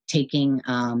taking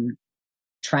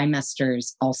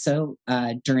trimesters also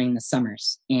during the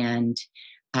summers, and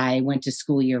I went to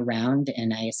school year round,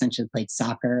 and I essentially played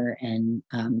soccer and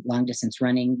long distance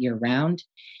running year round.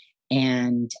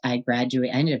 And I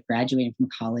ended up graduating from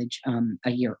college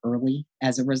a year early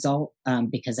as a result,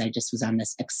 because I just was on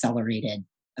this accelerated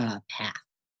path.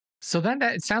 So then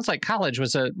it sounds like college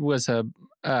was a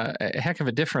heck of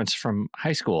a difference from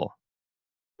high school.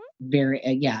 Very,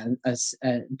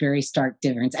 a very stark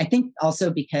difference. I think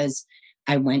also because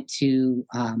I went to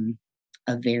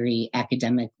a very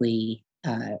academically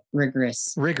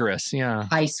rigorous Yeah.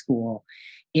 high school.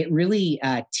 It really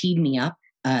teed me up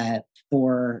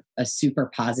for a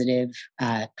super positive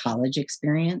college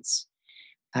experience.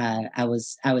 I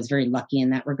was very lucky in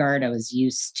that regard. I was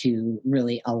used to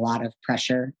really a lot of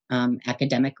pressure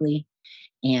academically,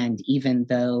 and even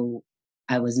though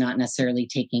I was not necessarily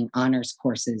taking honors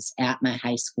courses at my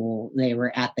high school, they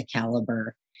were at the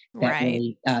caliber that Right.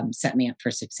 really set me up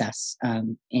for success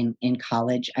in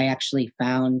college. I actually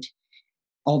found,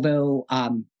 although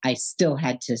I still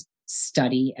had to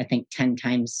study, I think 10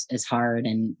 times as hard,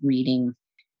 and reading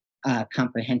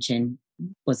comprehension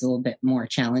was a little bit more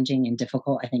challenging and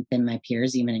difficult, I think, than my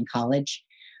peers, even in college.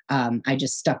 I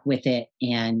just stuck with it.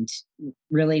 And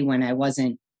really, when I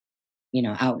wasn't,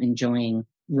 out enjoying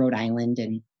Rhode Island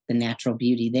and the natural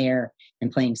beauty there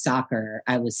and playing soccer,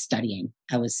 I was studying.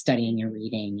 I was studying and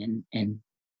reading and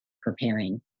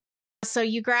preparing. So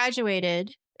you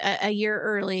graduated a year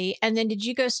early, and then did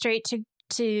you go straight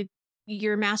to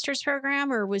your master's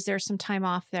program, or was there some time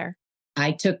off there?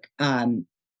 I took a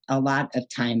lot of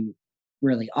time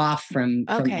really off from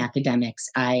Okay. academics.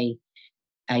 I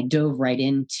dove right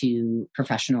into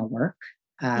professional work.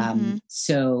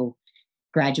 So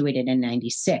graduated in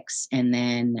 96, and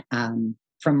then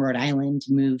from Rhode Island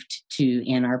moved to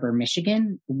Ann Arbor,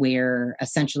 Michigan, where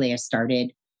essentially I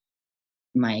started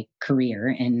my career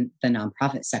in the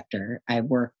nonprofit sector. I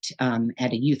worked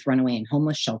at a youth runaway and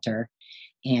homeless shelter,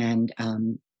 and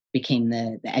became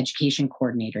the education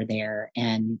coordinator there,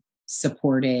 and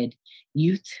supported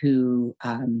youth who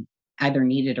either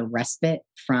needed a respite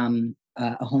from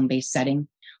a home-based setting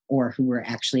or who were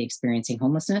actually experiencing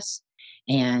homelessness.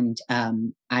 And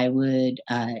I would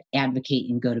advocate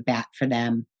and go to bat for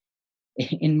them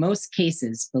in most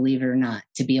cases, believe it or not,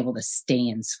 to be able to stay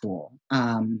in school.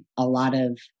 A lot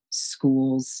of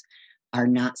schools are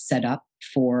not set up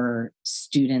for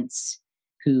students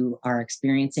who are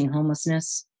experiencing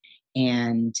homelessness.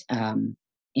 And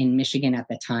in Michigan at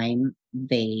the time,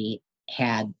 they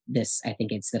had this, I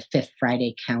think it's the fifth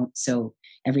Friday count. So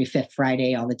every fifth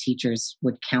Friday, all the teachers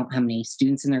would count how many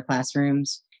students in their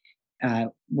classrooms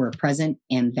were present.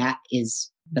 And that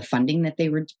is the funding that they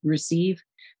would receive.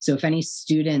 So if any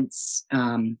students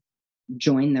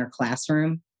join their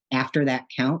classroom after that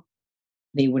count,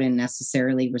 they wouldn't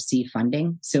necessarily receive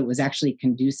funding. So it was actually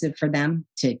conducive for them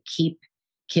to keep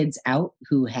kids out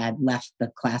who had left the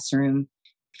classroom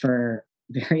for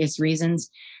various reasons.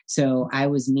 So I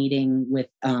was meeting with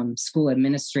school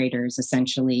administrators,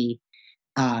 essentially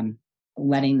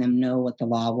letting them know what the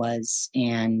law was,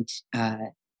 and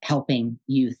helping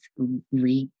youth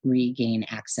regain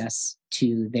access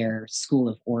to their school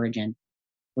of origin,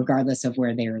 regardless of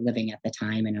where they were living at the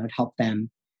time. And it would help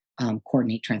them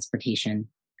coordinate transportation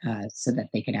so that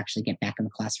they could actually get back in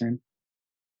the classroom.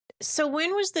 So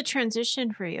when was the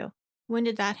transition for you? When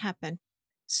did that happen?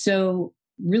 So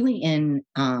really in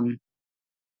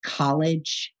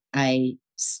college, I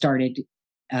started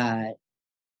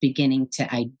beginning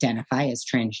to identify as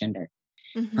transgender.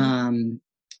 Mm-hmm.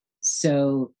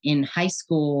 So in high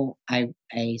school, I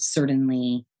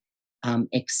certainly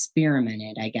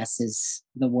experimented, I guess is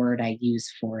the word I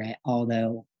use for it,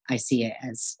 although I see it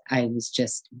as I was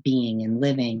just being and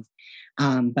living.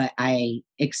 But I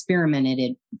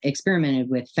experimented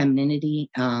with femininity.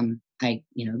 I,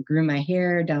 grew my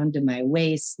hair down to my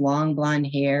waist, long blonde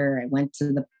hair. I went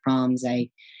to the proms. I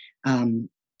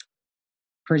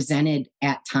presented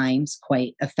at times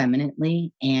quite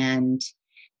effeminately. And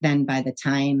then by the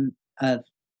time of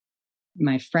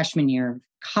my freshman year of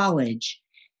college,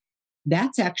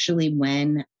 that's actually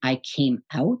when I came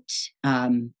out.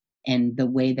 And the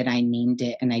way that I named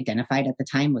it and identified at the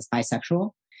time was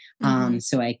bisexual. Mm-hmm.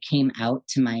 So I came out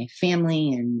to my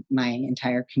family and my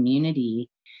entire community.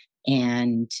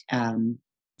 And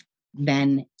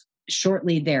then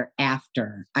shortly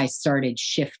thereafter, I started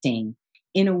shifting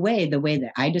in a way. The way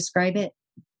that I describe it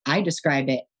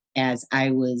as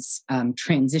I was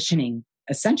transitioning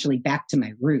essentially back to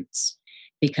my roots.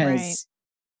 because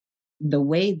the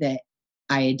way that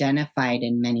I identified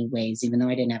in many ways, even though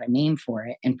I didn't have a name for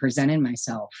it, and presented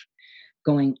myself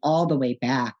going all the way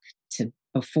back to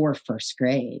before first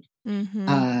grade,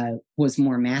 was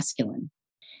more masculine.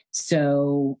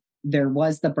 So there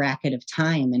was the bracket of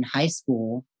time in high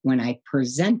school when I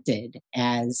presented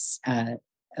as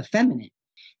effeminate.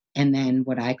 And then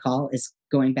what I call is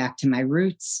going back to my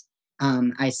roots.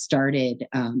 I started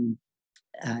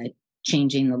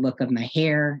changing the look of my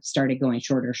hair, started going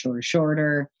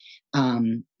shorter.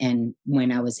 And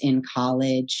when I was in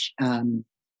college,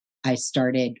 I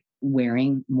started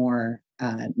wearing more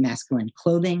masculine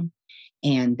clothing.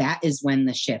 And that is when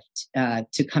the shift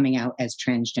to coming out as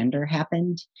transgender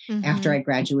happened. After I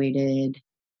graduated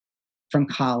from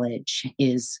college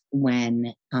is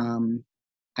when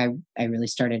I really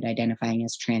started identifying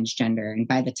as transgender. And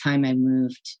by the time I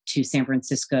moved to San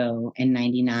Francisco in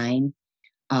 99,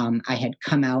 I had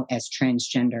come out as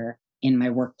transgender in my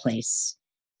workplace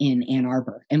in Ann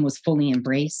Arbor and was fully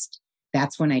embraced.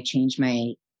 That's when I changed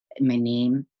my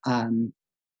name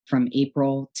from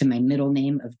April to my middle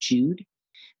name of Jude.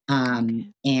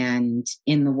 And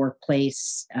in the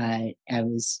workplace, I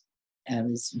was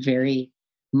very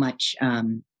much,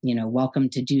 welcome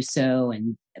to do so.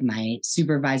 And my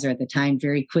supervisor at the time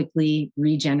very quickly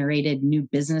regenerated new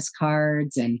business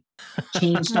cards and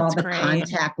changed all the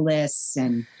contact lists,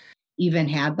 and even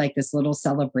had like this little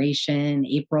celebration.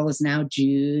 April is now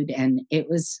Jude. And it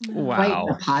was quite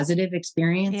a positive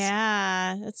experience.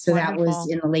 Yeah. That's so wonderful. That was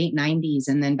in the late 90s.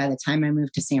 And then by the time I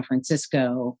moved to San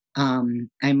Francisco,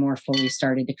 I more fully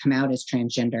started to come out as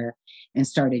transgender and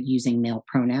started using male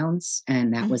pronouns.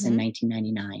 And that was in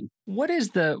 1999. What is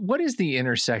the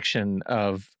intersection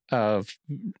of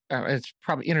it's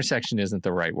probably intersection isn't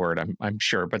the right word, I'm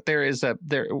sure, but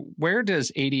where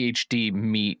does ADHD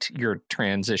meet your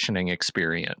transitioning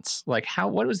experience? Like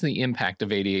what was the impact of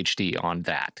ADHD on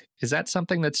that? Is that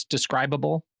something that's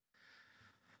describable?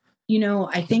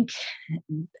 I think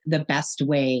the best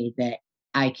way that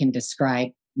I can describe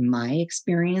my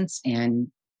experience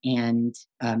and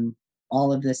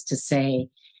all of this to say,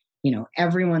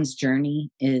 everyone's journey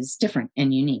is different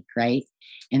and unique, right?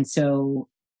 And so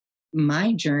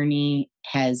my journey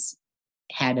has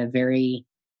had a very,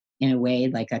 in a way,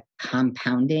 like a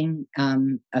compounding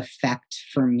effect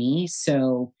for me.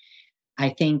 So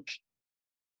I think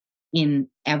in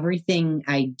everything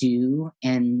I do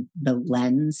and the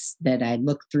lens that I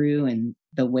look through and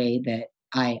the way that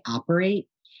I operate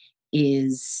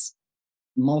is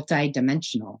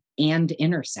multidimensional and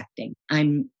intersecting.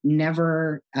 I'm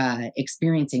never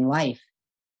experiencing life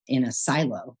in a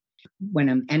silo. When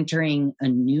I'm entering a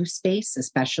new space,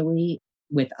 especially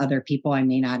with other people I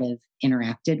may not have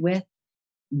interacted with,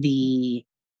 the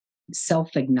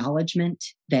self-acknowledgement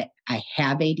that I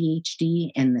have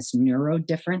ADHD and this neuro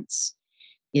difference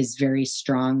is very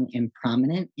strong and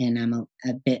prominent, and I'm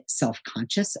a bit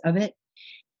self-conscious of it.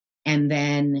 And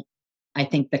then I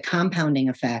think the compounding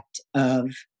effect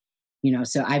of,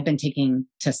 so I've been taking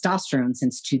testosterone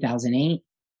since 2008,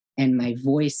 and my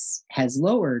voice has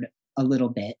lowered a little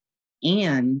bit.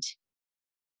 And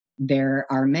there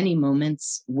are many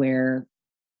moments where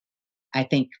I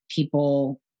think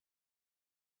people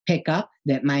pick up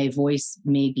that my voice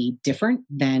may be different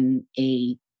than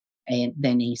a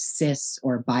cis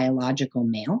or biological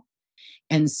male.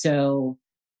 And so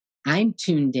I'm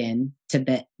tuned in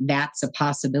to that's a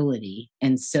possibility.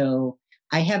 And so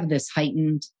I have this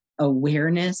heightened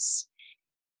awareness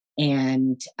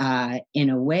and in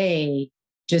a way,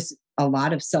 just a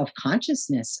lot of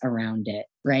self-consciousness around it,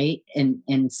 right?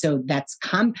 And so that's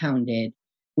compounded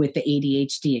with the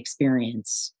ADHD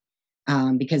experience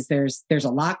because there's a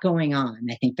lot going on.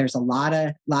 I think there's a lot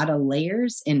of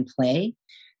layers in play,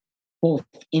 both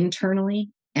internally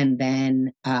and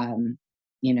then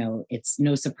it's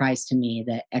no surprise to me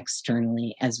that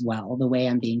externally as well, the way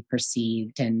I'm being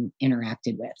perceived and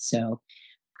interacted with. So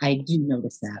I do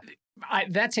notice that.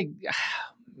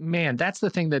 That's the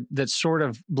thing that sort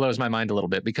of blows my mind a little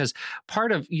bit, because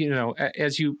part of,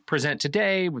 as you present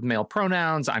today with male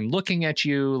pronouns, I'm looking at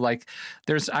you like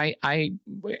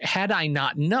had I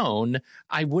not known,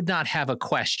 I would not have a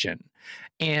question.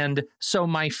 And so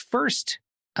my first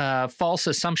false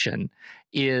assumption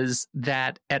is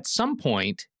that at some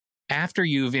point, after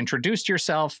you've introduced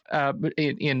yourself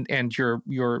and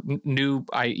your new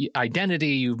identity,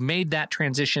 you've made that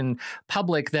transition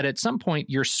public, that at some point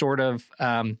you're sort of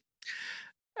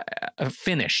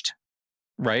finished.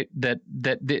 right? That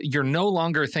you're no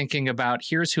longer thinking about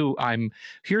here's who I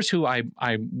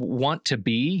want to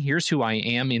be, here's who I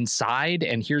am inside,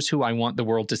 and here's who I want the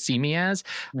world to see me as.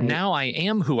 Right. Now I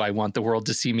am who I want the world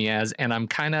to see me as, and I'm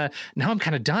kind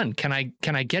of done. Can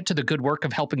I get to the good work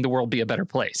of helping the world be a better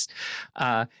place?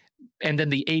 And then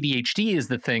the ADHD is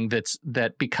the thing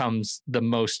that becomes the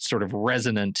most sort of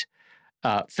resonant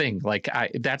thing. Like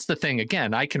that's the thing,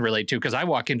 again, I can relate to, because I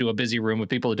walk into a busy room with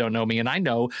people who don't know me, and I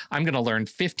know I'm going to learn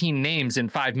 15 names in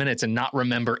 5 minutes and not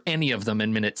remember any of them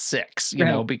in minute 6, you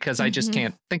know, because I just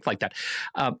can't think like that.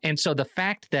 And so the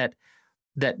fact that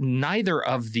neither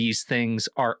of these things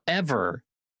are ever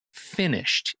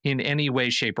finished in any way,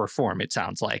 shape, or form, it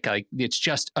sounds like it's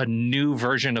just a new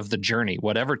version of the journey.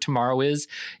 Whatever tomorrow is,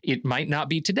 it might not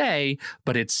be today,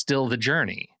 but it's still the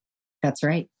journey. That's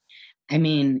right. I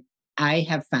mean, I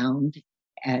have found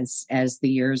as the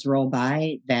years roll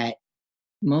by that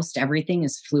most everything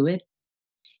is fluid,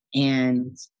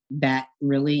 and that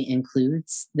really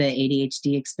includes the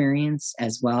ADHD experience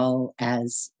as well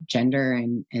as gender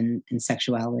and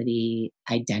sexuality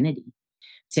identity.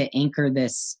 To anchor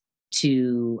this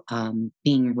to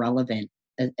being relevant,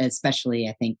 especially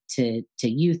I think to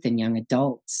youth and young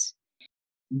adults,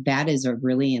 that is a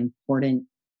really important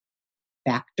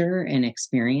factor and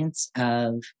experience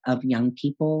of young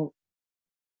people,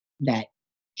 that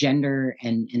gender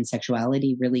and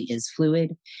sexuality really is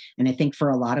fluid. And I think for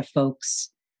a lot of folks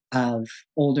of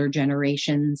older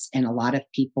generations and a lot of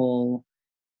people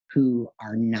who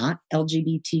are not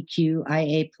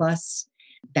LGBTQIA+,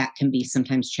 that can be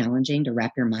sometimes challenging to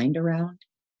wrap your mind around.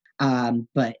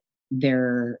 But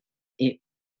it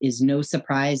is no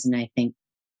surprise, and I think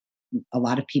a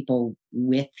lot of people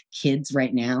with kids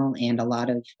right now and a lot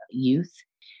of youth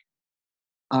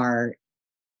are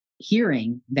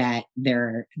hearing that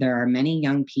there are many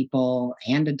young people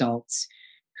and adults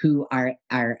who are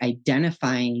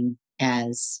identifying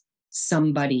as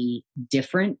somebody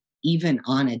different, even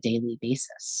on a daily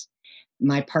basis.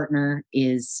 My partner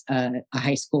is a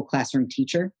high school classroom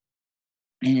teacher,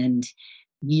 and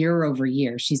year over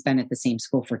year, she's been at the same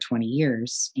school for 20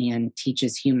 years and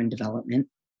teaches human development.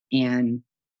 And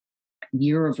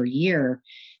year over year,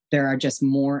 there are just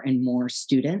more and more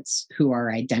students who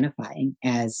are identifying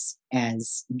as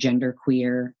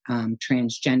genderqueer,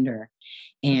 transgender,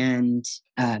 and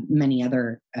many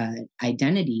other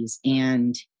identities.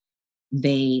 And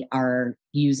they are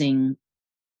using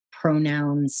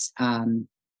pronouns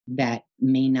that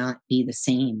may not be the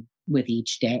same with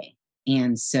each day.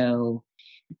 And so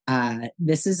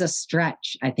this is a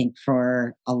stretch, I think,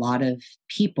 for a lot of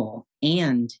people,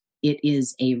 and it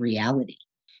is a reality.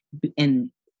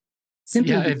 And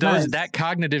simply because that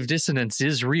cognitive dissonance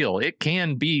is real. It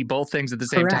can be both things at the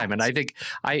same time. And I think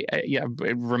I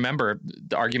remember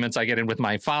the arguments I get in with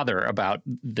my father about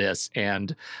this,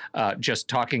 and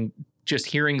just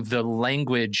hearing the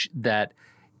language that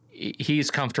he's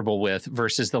comfortable with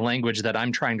versus the language that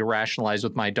I'm trying to rationalize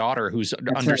with my daughter, who's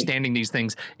understanding these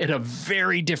things in a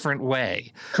very different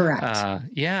way. Correct.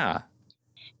 Yeah.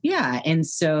 And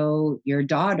so your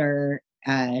daughter,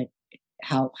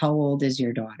 how old is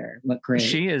your daughter? What grade?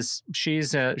 She's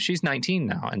 19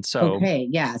 now. And so, okay.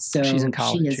 Yeah. So she's in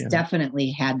college, she has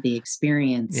definitely had the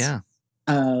experience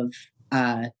of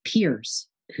peers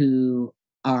who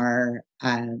are,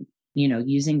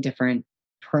 using different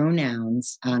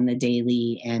pronouns on the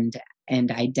daily and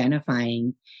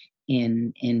identifying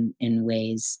in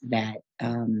ways that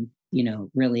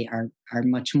really are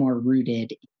much more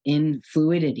rooted in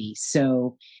fluidity.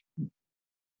 So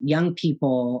young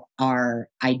people are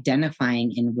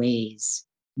identifying in ways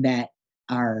that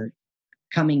are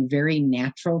coming very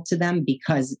natural to them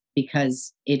because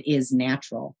it is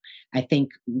natural. I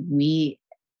think we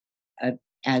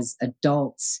as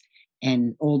adults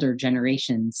and older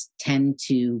generations tend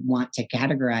to want to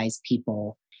categorize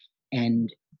people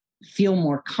and feel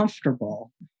more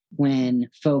comfortable when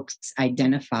folks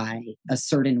identify a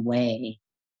certain way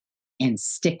and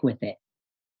stick with it.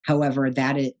 However,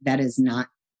 that is not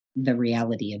the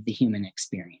reality of the human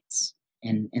experience.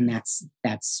 And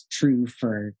that's true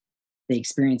for the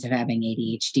experience of having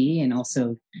ADHD, and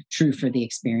also true for the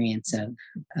experience of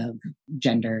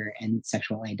gender and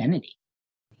sexual identity.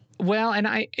 Well,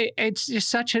 and it's just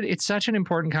such an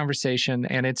important conversation,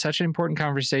 and it's such an important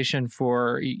conversation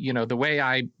for, the way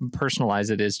I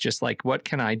personalize it is just like, what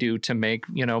can I do to make,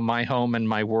 my home and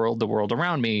my world, the world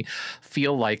around me,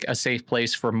 feel like a safe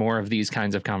place for more of these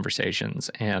kinds of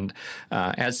conversations. And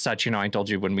as such, I told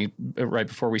you right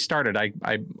before we started,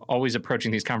 I'm always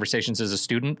approaching these conversations as a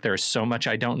student. There's so much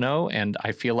I don't know, and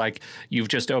I feel like you've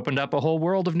just opened up a whole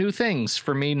world of new things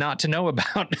for me not to know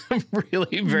about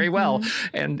really very well.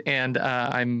 And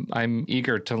I'm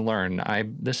eager to learn.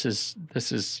 This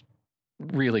is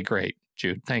really great,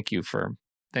 Jude. Thank you for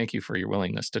your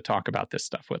willingness to talk about this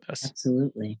stuff with us.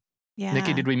 Absolutely. Yeah.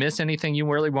 Nikki, did we miss anything you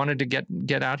really wanted to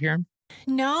get out here?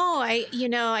 No,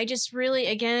 I just really,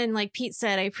 again, like Pete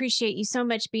said, I appreciate you so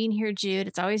much being here, Jude.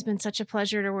 It's always been such a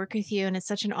pleasure to work with you, and it's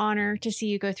such an honor to see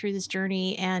you go through this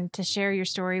journey and to share your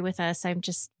story with us. I'm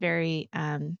just very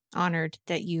honored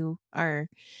that you are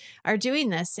doing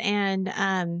this, and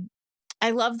I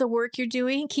love the work you're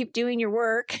doing. Keep doing your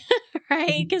work,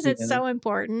 right? Because it's so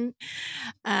important.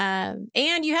 And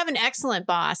you have an excellent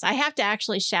boss. I have to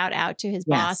actually shout out to his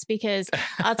boss, because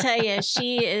I'll tell you,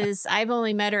 I've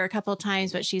only met her a couple of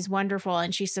times, but she's wonderful,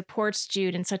 and she supports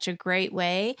Jude in such a great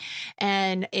way.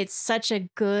 And it's such a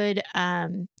good,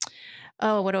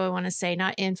 what do I want to say?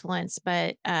 Not influence,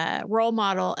 but role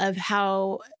model of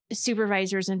how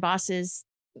supervisors and bosses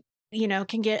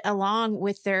can get along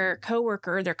with their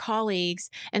coworker, their colleagues,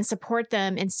 and support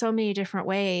them in so many different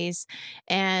ways.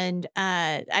 And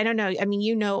I don't know. I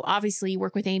mean, obviously you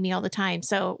work with Amy all the time.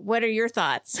 So what are your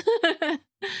thoughts?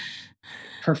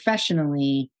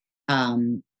 Professionally,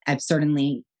 I've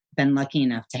certainly been lucky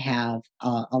enough to have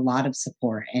a lot of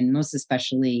support, and most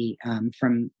especially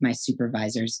from my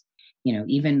supervisors.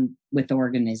 Even with the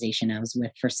organization I was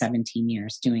with for 17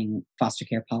 years doing foster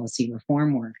care policy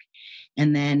reform work.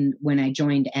 And then when I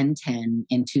joined N10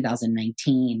 in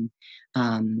 2019,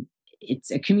 it's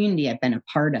a community I've been a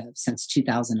part of since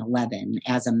 2011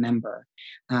 as a member.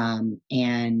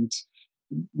 And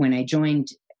when I joined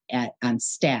on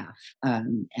staff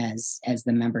as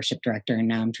the membership director, and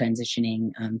now I'm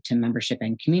transitioning to membership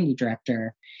and community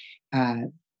director,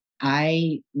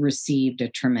 I received a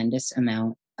tremendous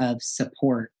amount of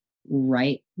support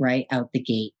right out the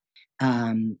gate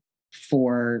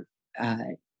for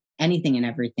anything and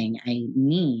everything I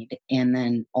need. And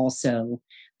then also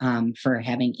for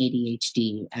having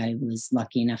ADHD, I was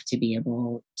lucky enough to be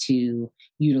able to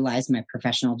utilize my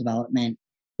professional development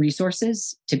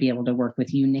resources to be able to work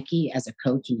with you, Nikki, as a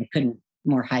coach, and I couldn't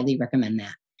more highly recommend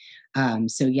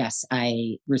that. So yes,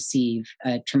 I receive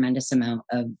a tremendous amount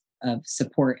of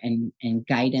support and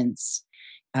guidance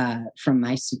from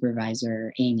my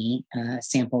supervisor, Amy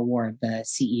Sample Ward, the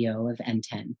CEO of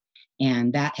N10.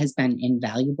 And that has been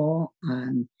invaluable.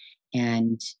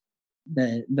 And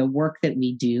the work that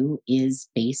we do is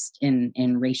based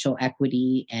in racial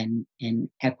equity and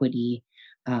equity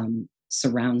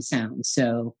surround sound.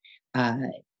 So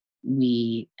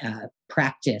we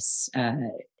practice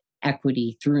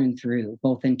equity through and through,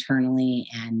 both internally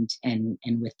and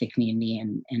with the community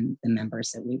and the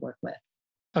members that we work with.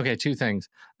 Okay, two things.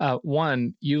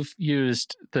 One, you've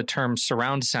used the term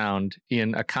surround sound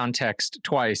in a context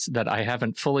twice that I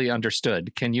haven't fully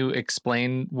understood. Can you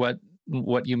explain what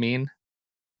you mean?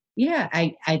 Yeah,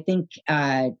 I think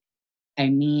I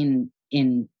mean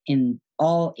in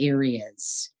all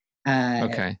areas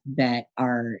that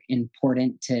are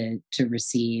important to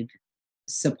receive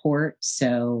support.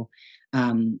 So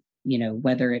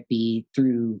whether it be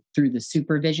through the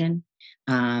supervision,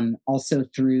 also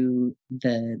through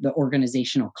the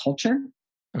organizational culture,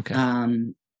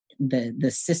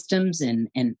 the systems and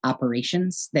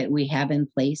operations that we have in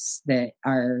place that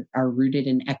are rooted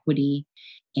in equity,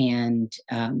 and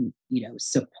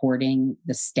supporting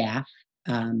the staff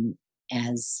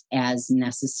as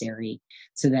necessary,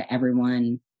 so that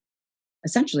everyone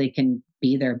essentially can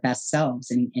be their best selves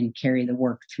and carry the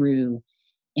work through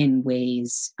in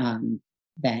ways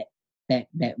that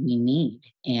we need.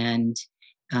 And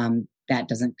that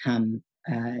doesn't come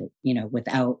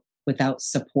without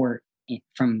support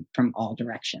from all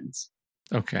directions.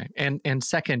 Okay. And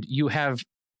second, you have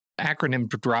acronym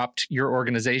dropped your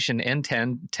organization,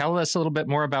 N10. Tell us a little bit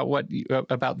more about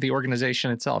about the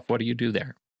organization itself. What do you do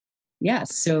there? Yeah,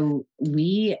 so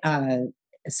we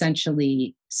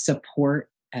essentially support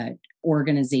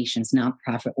organizations,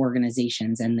 nonprofit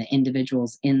organizations, and the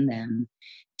individuals in them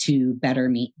to better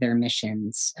meet their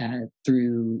missions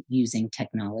through using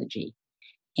technology.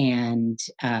 And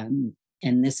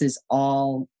this is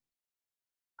all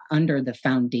under the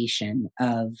foundation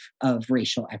of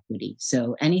racial equity.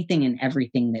 So anything and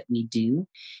everything that we do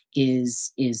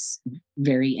is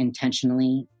very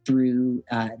intentionally through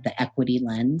the equity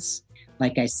lens.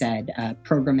 Like I said,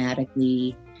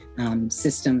 programmatically,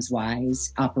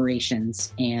 systems-wise,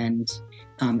 operations, and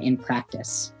in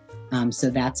practice. So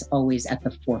that's always at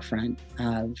the forefront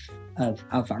of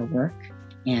our work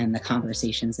and the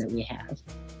conversations that we have.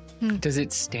 Does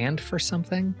it stand for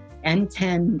something?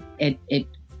 N10, it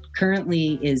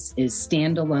currently is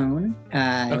standalone.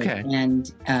 Okay.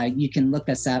 And you can look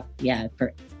us up,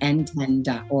 for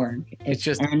n10.org. It's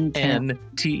just NTEN.org.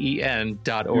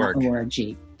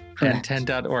 Correct.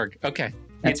 N10.org. Okay.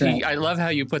 That's right. I love how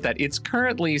you put that. It's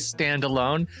currently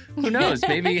standalone. Who knows?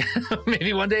 Maybe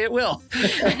one day it will.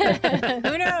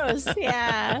 Who knows?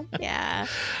 Yeah.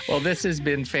 Well, this has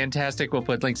been fantastic. We'll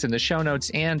put links in the show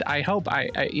notes. And I hope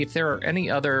if there are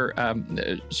any other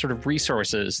sort of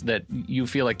resources that you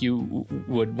feel like you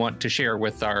would want to share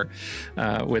with our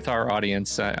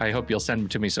audience, I hope you'll send them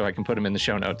to me so I can put them in the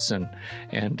show notes and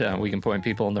we can point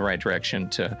people in the right direction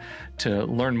to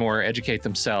learn more, educate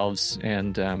themselves,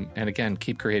 and again,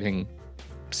 keep creating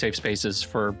safe spaces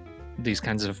for these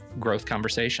kinds of growth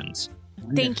conversations.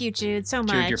 Thank you, Jude, so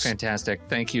much. Jude, you're fantastic.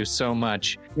 Thank you so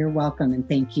much. You're welcome, and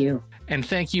thank you. And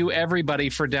thank you, everybody,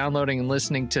 for downloading and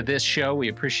listening to this show. We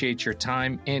appreciate your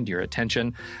time and your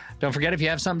attention. Don't forget, if you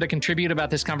have something to contribute about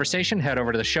this conversation, head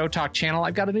over to the Show Talk channel.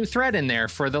 I've got a new thread in there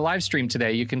for the live stream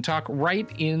today. You can talk right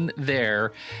in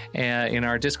there in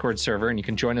our Discord server, and you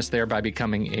can join us there by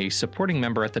becoming a supporting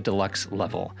member at the deluxe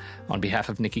level. On behalf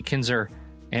of Nikki Kinzer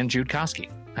and Jude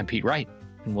Koski, I'm Pete Wright,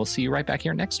 and we'll see you right back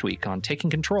here next week on Taking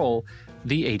Control,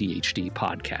 the ADHD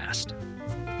podcast.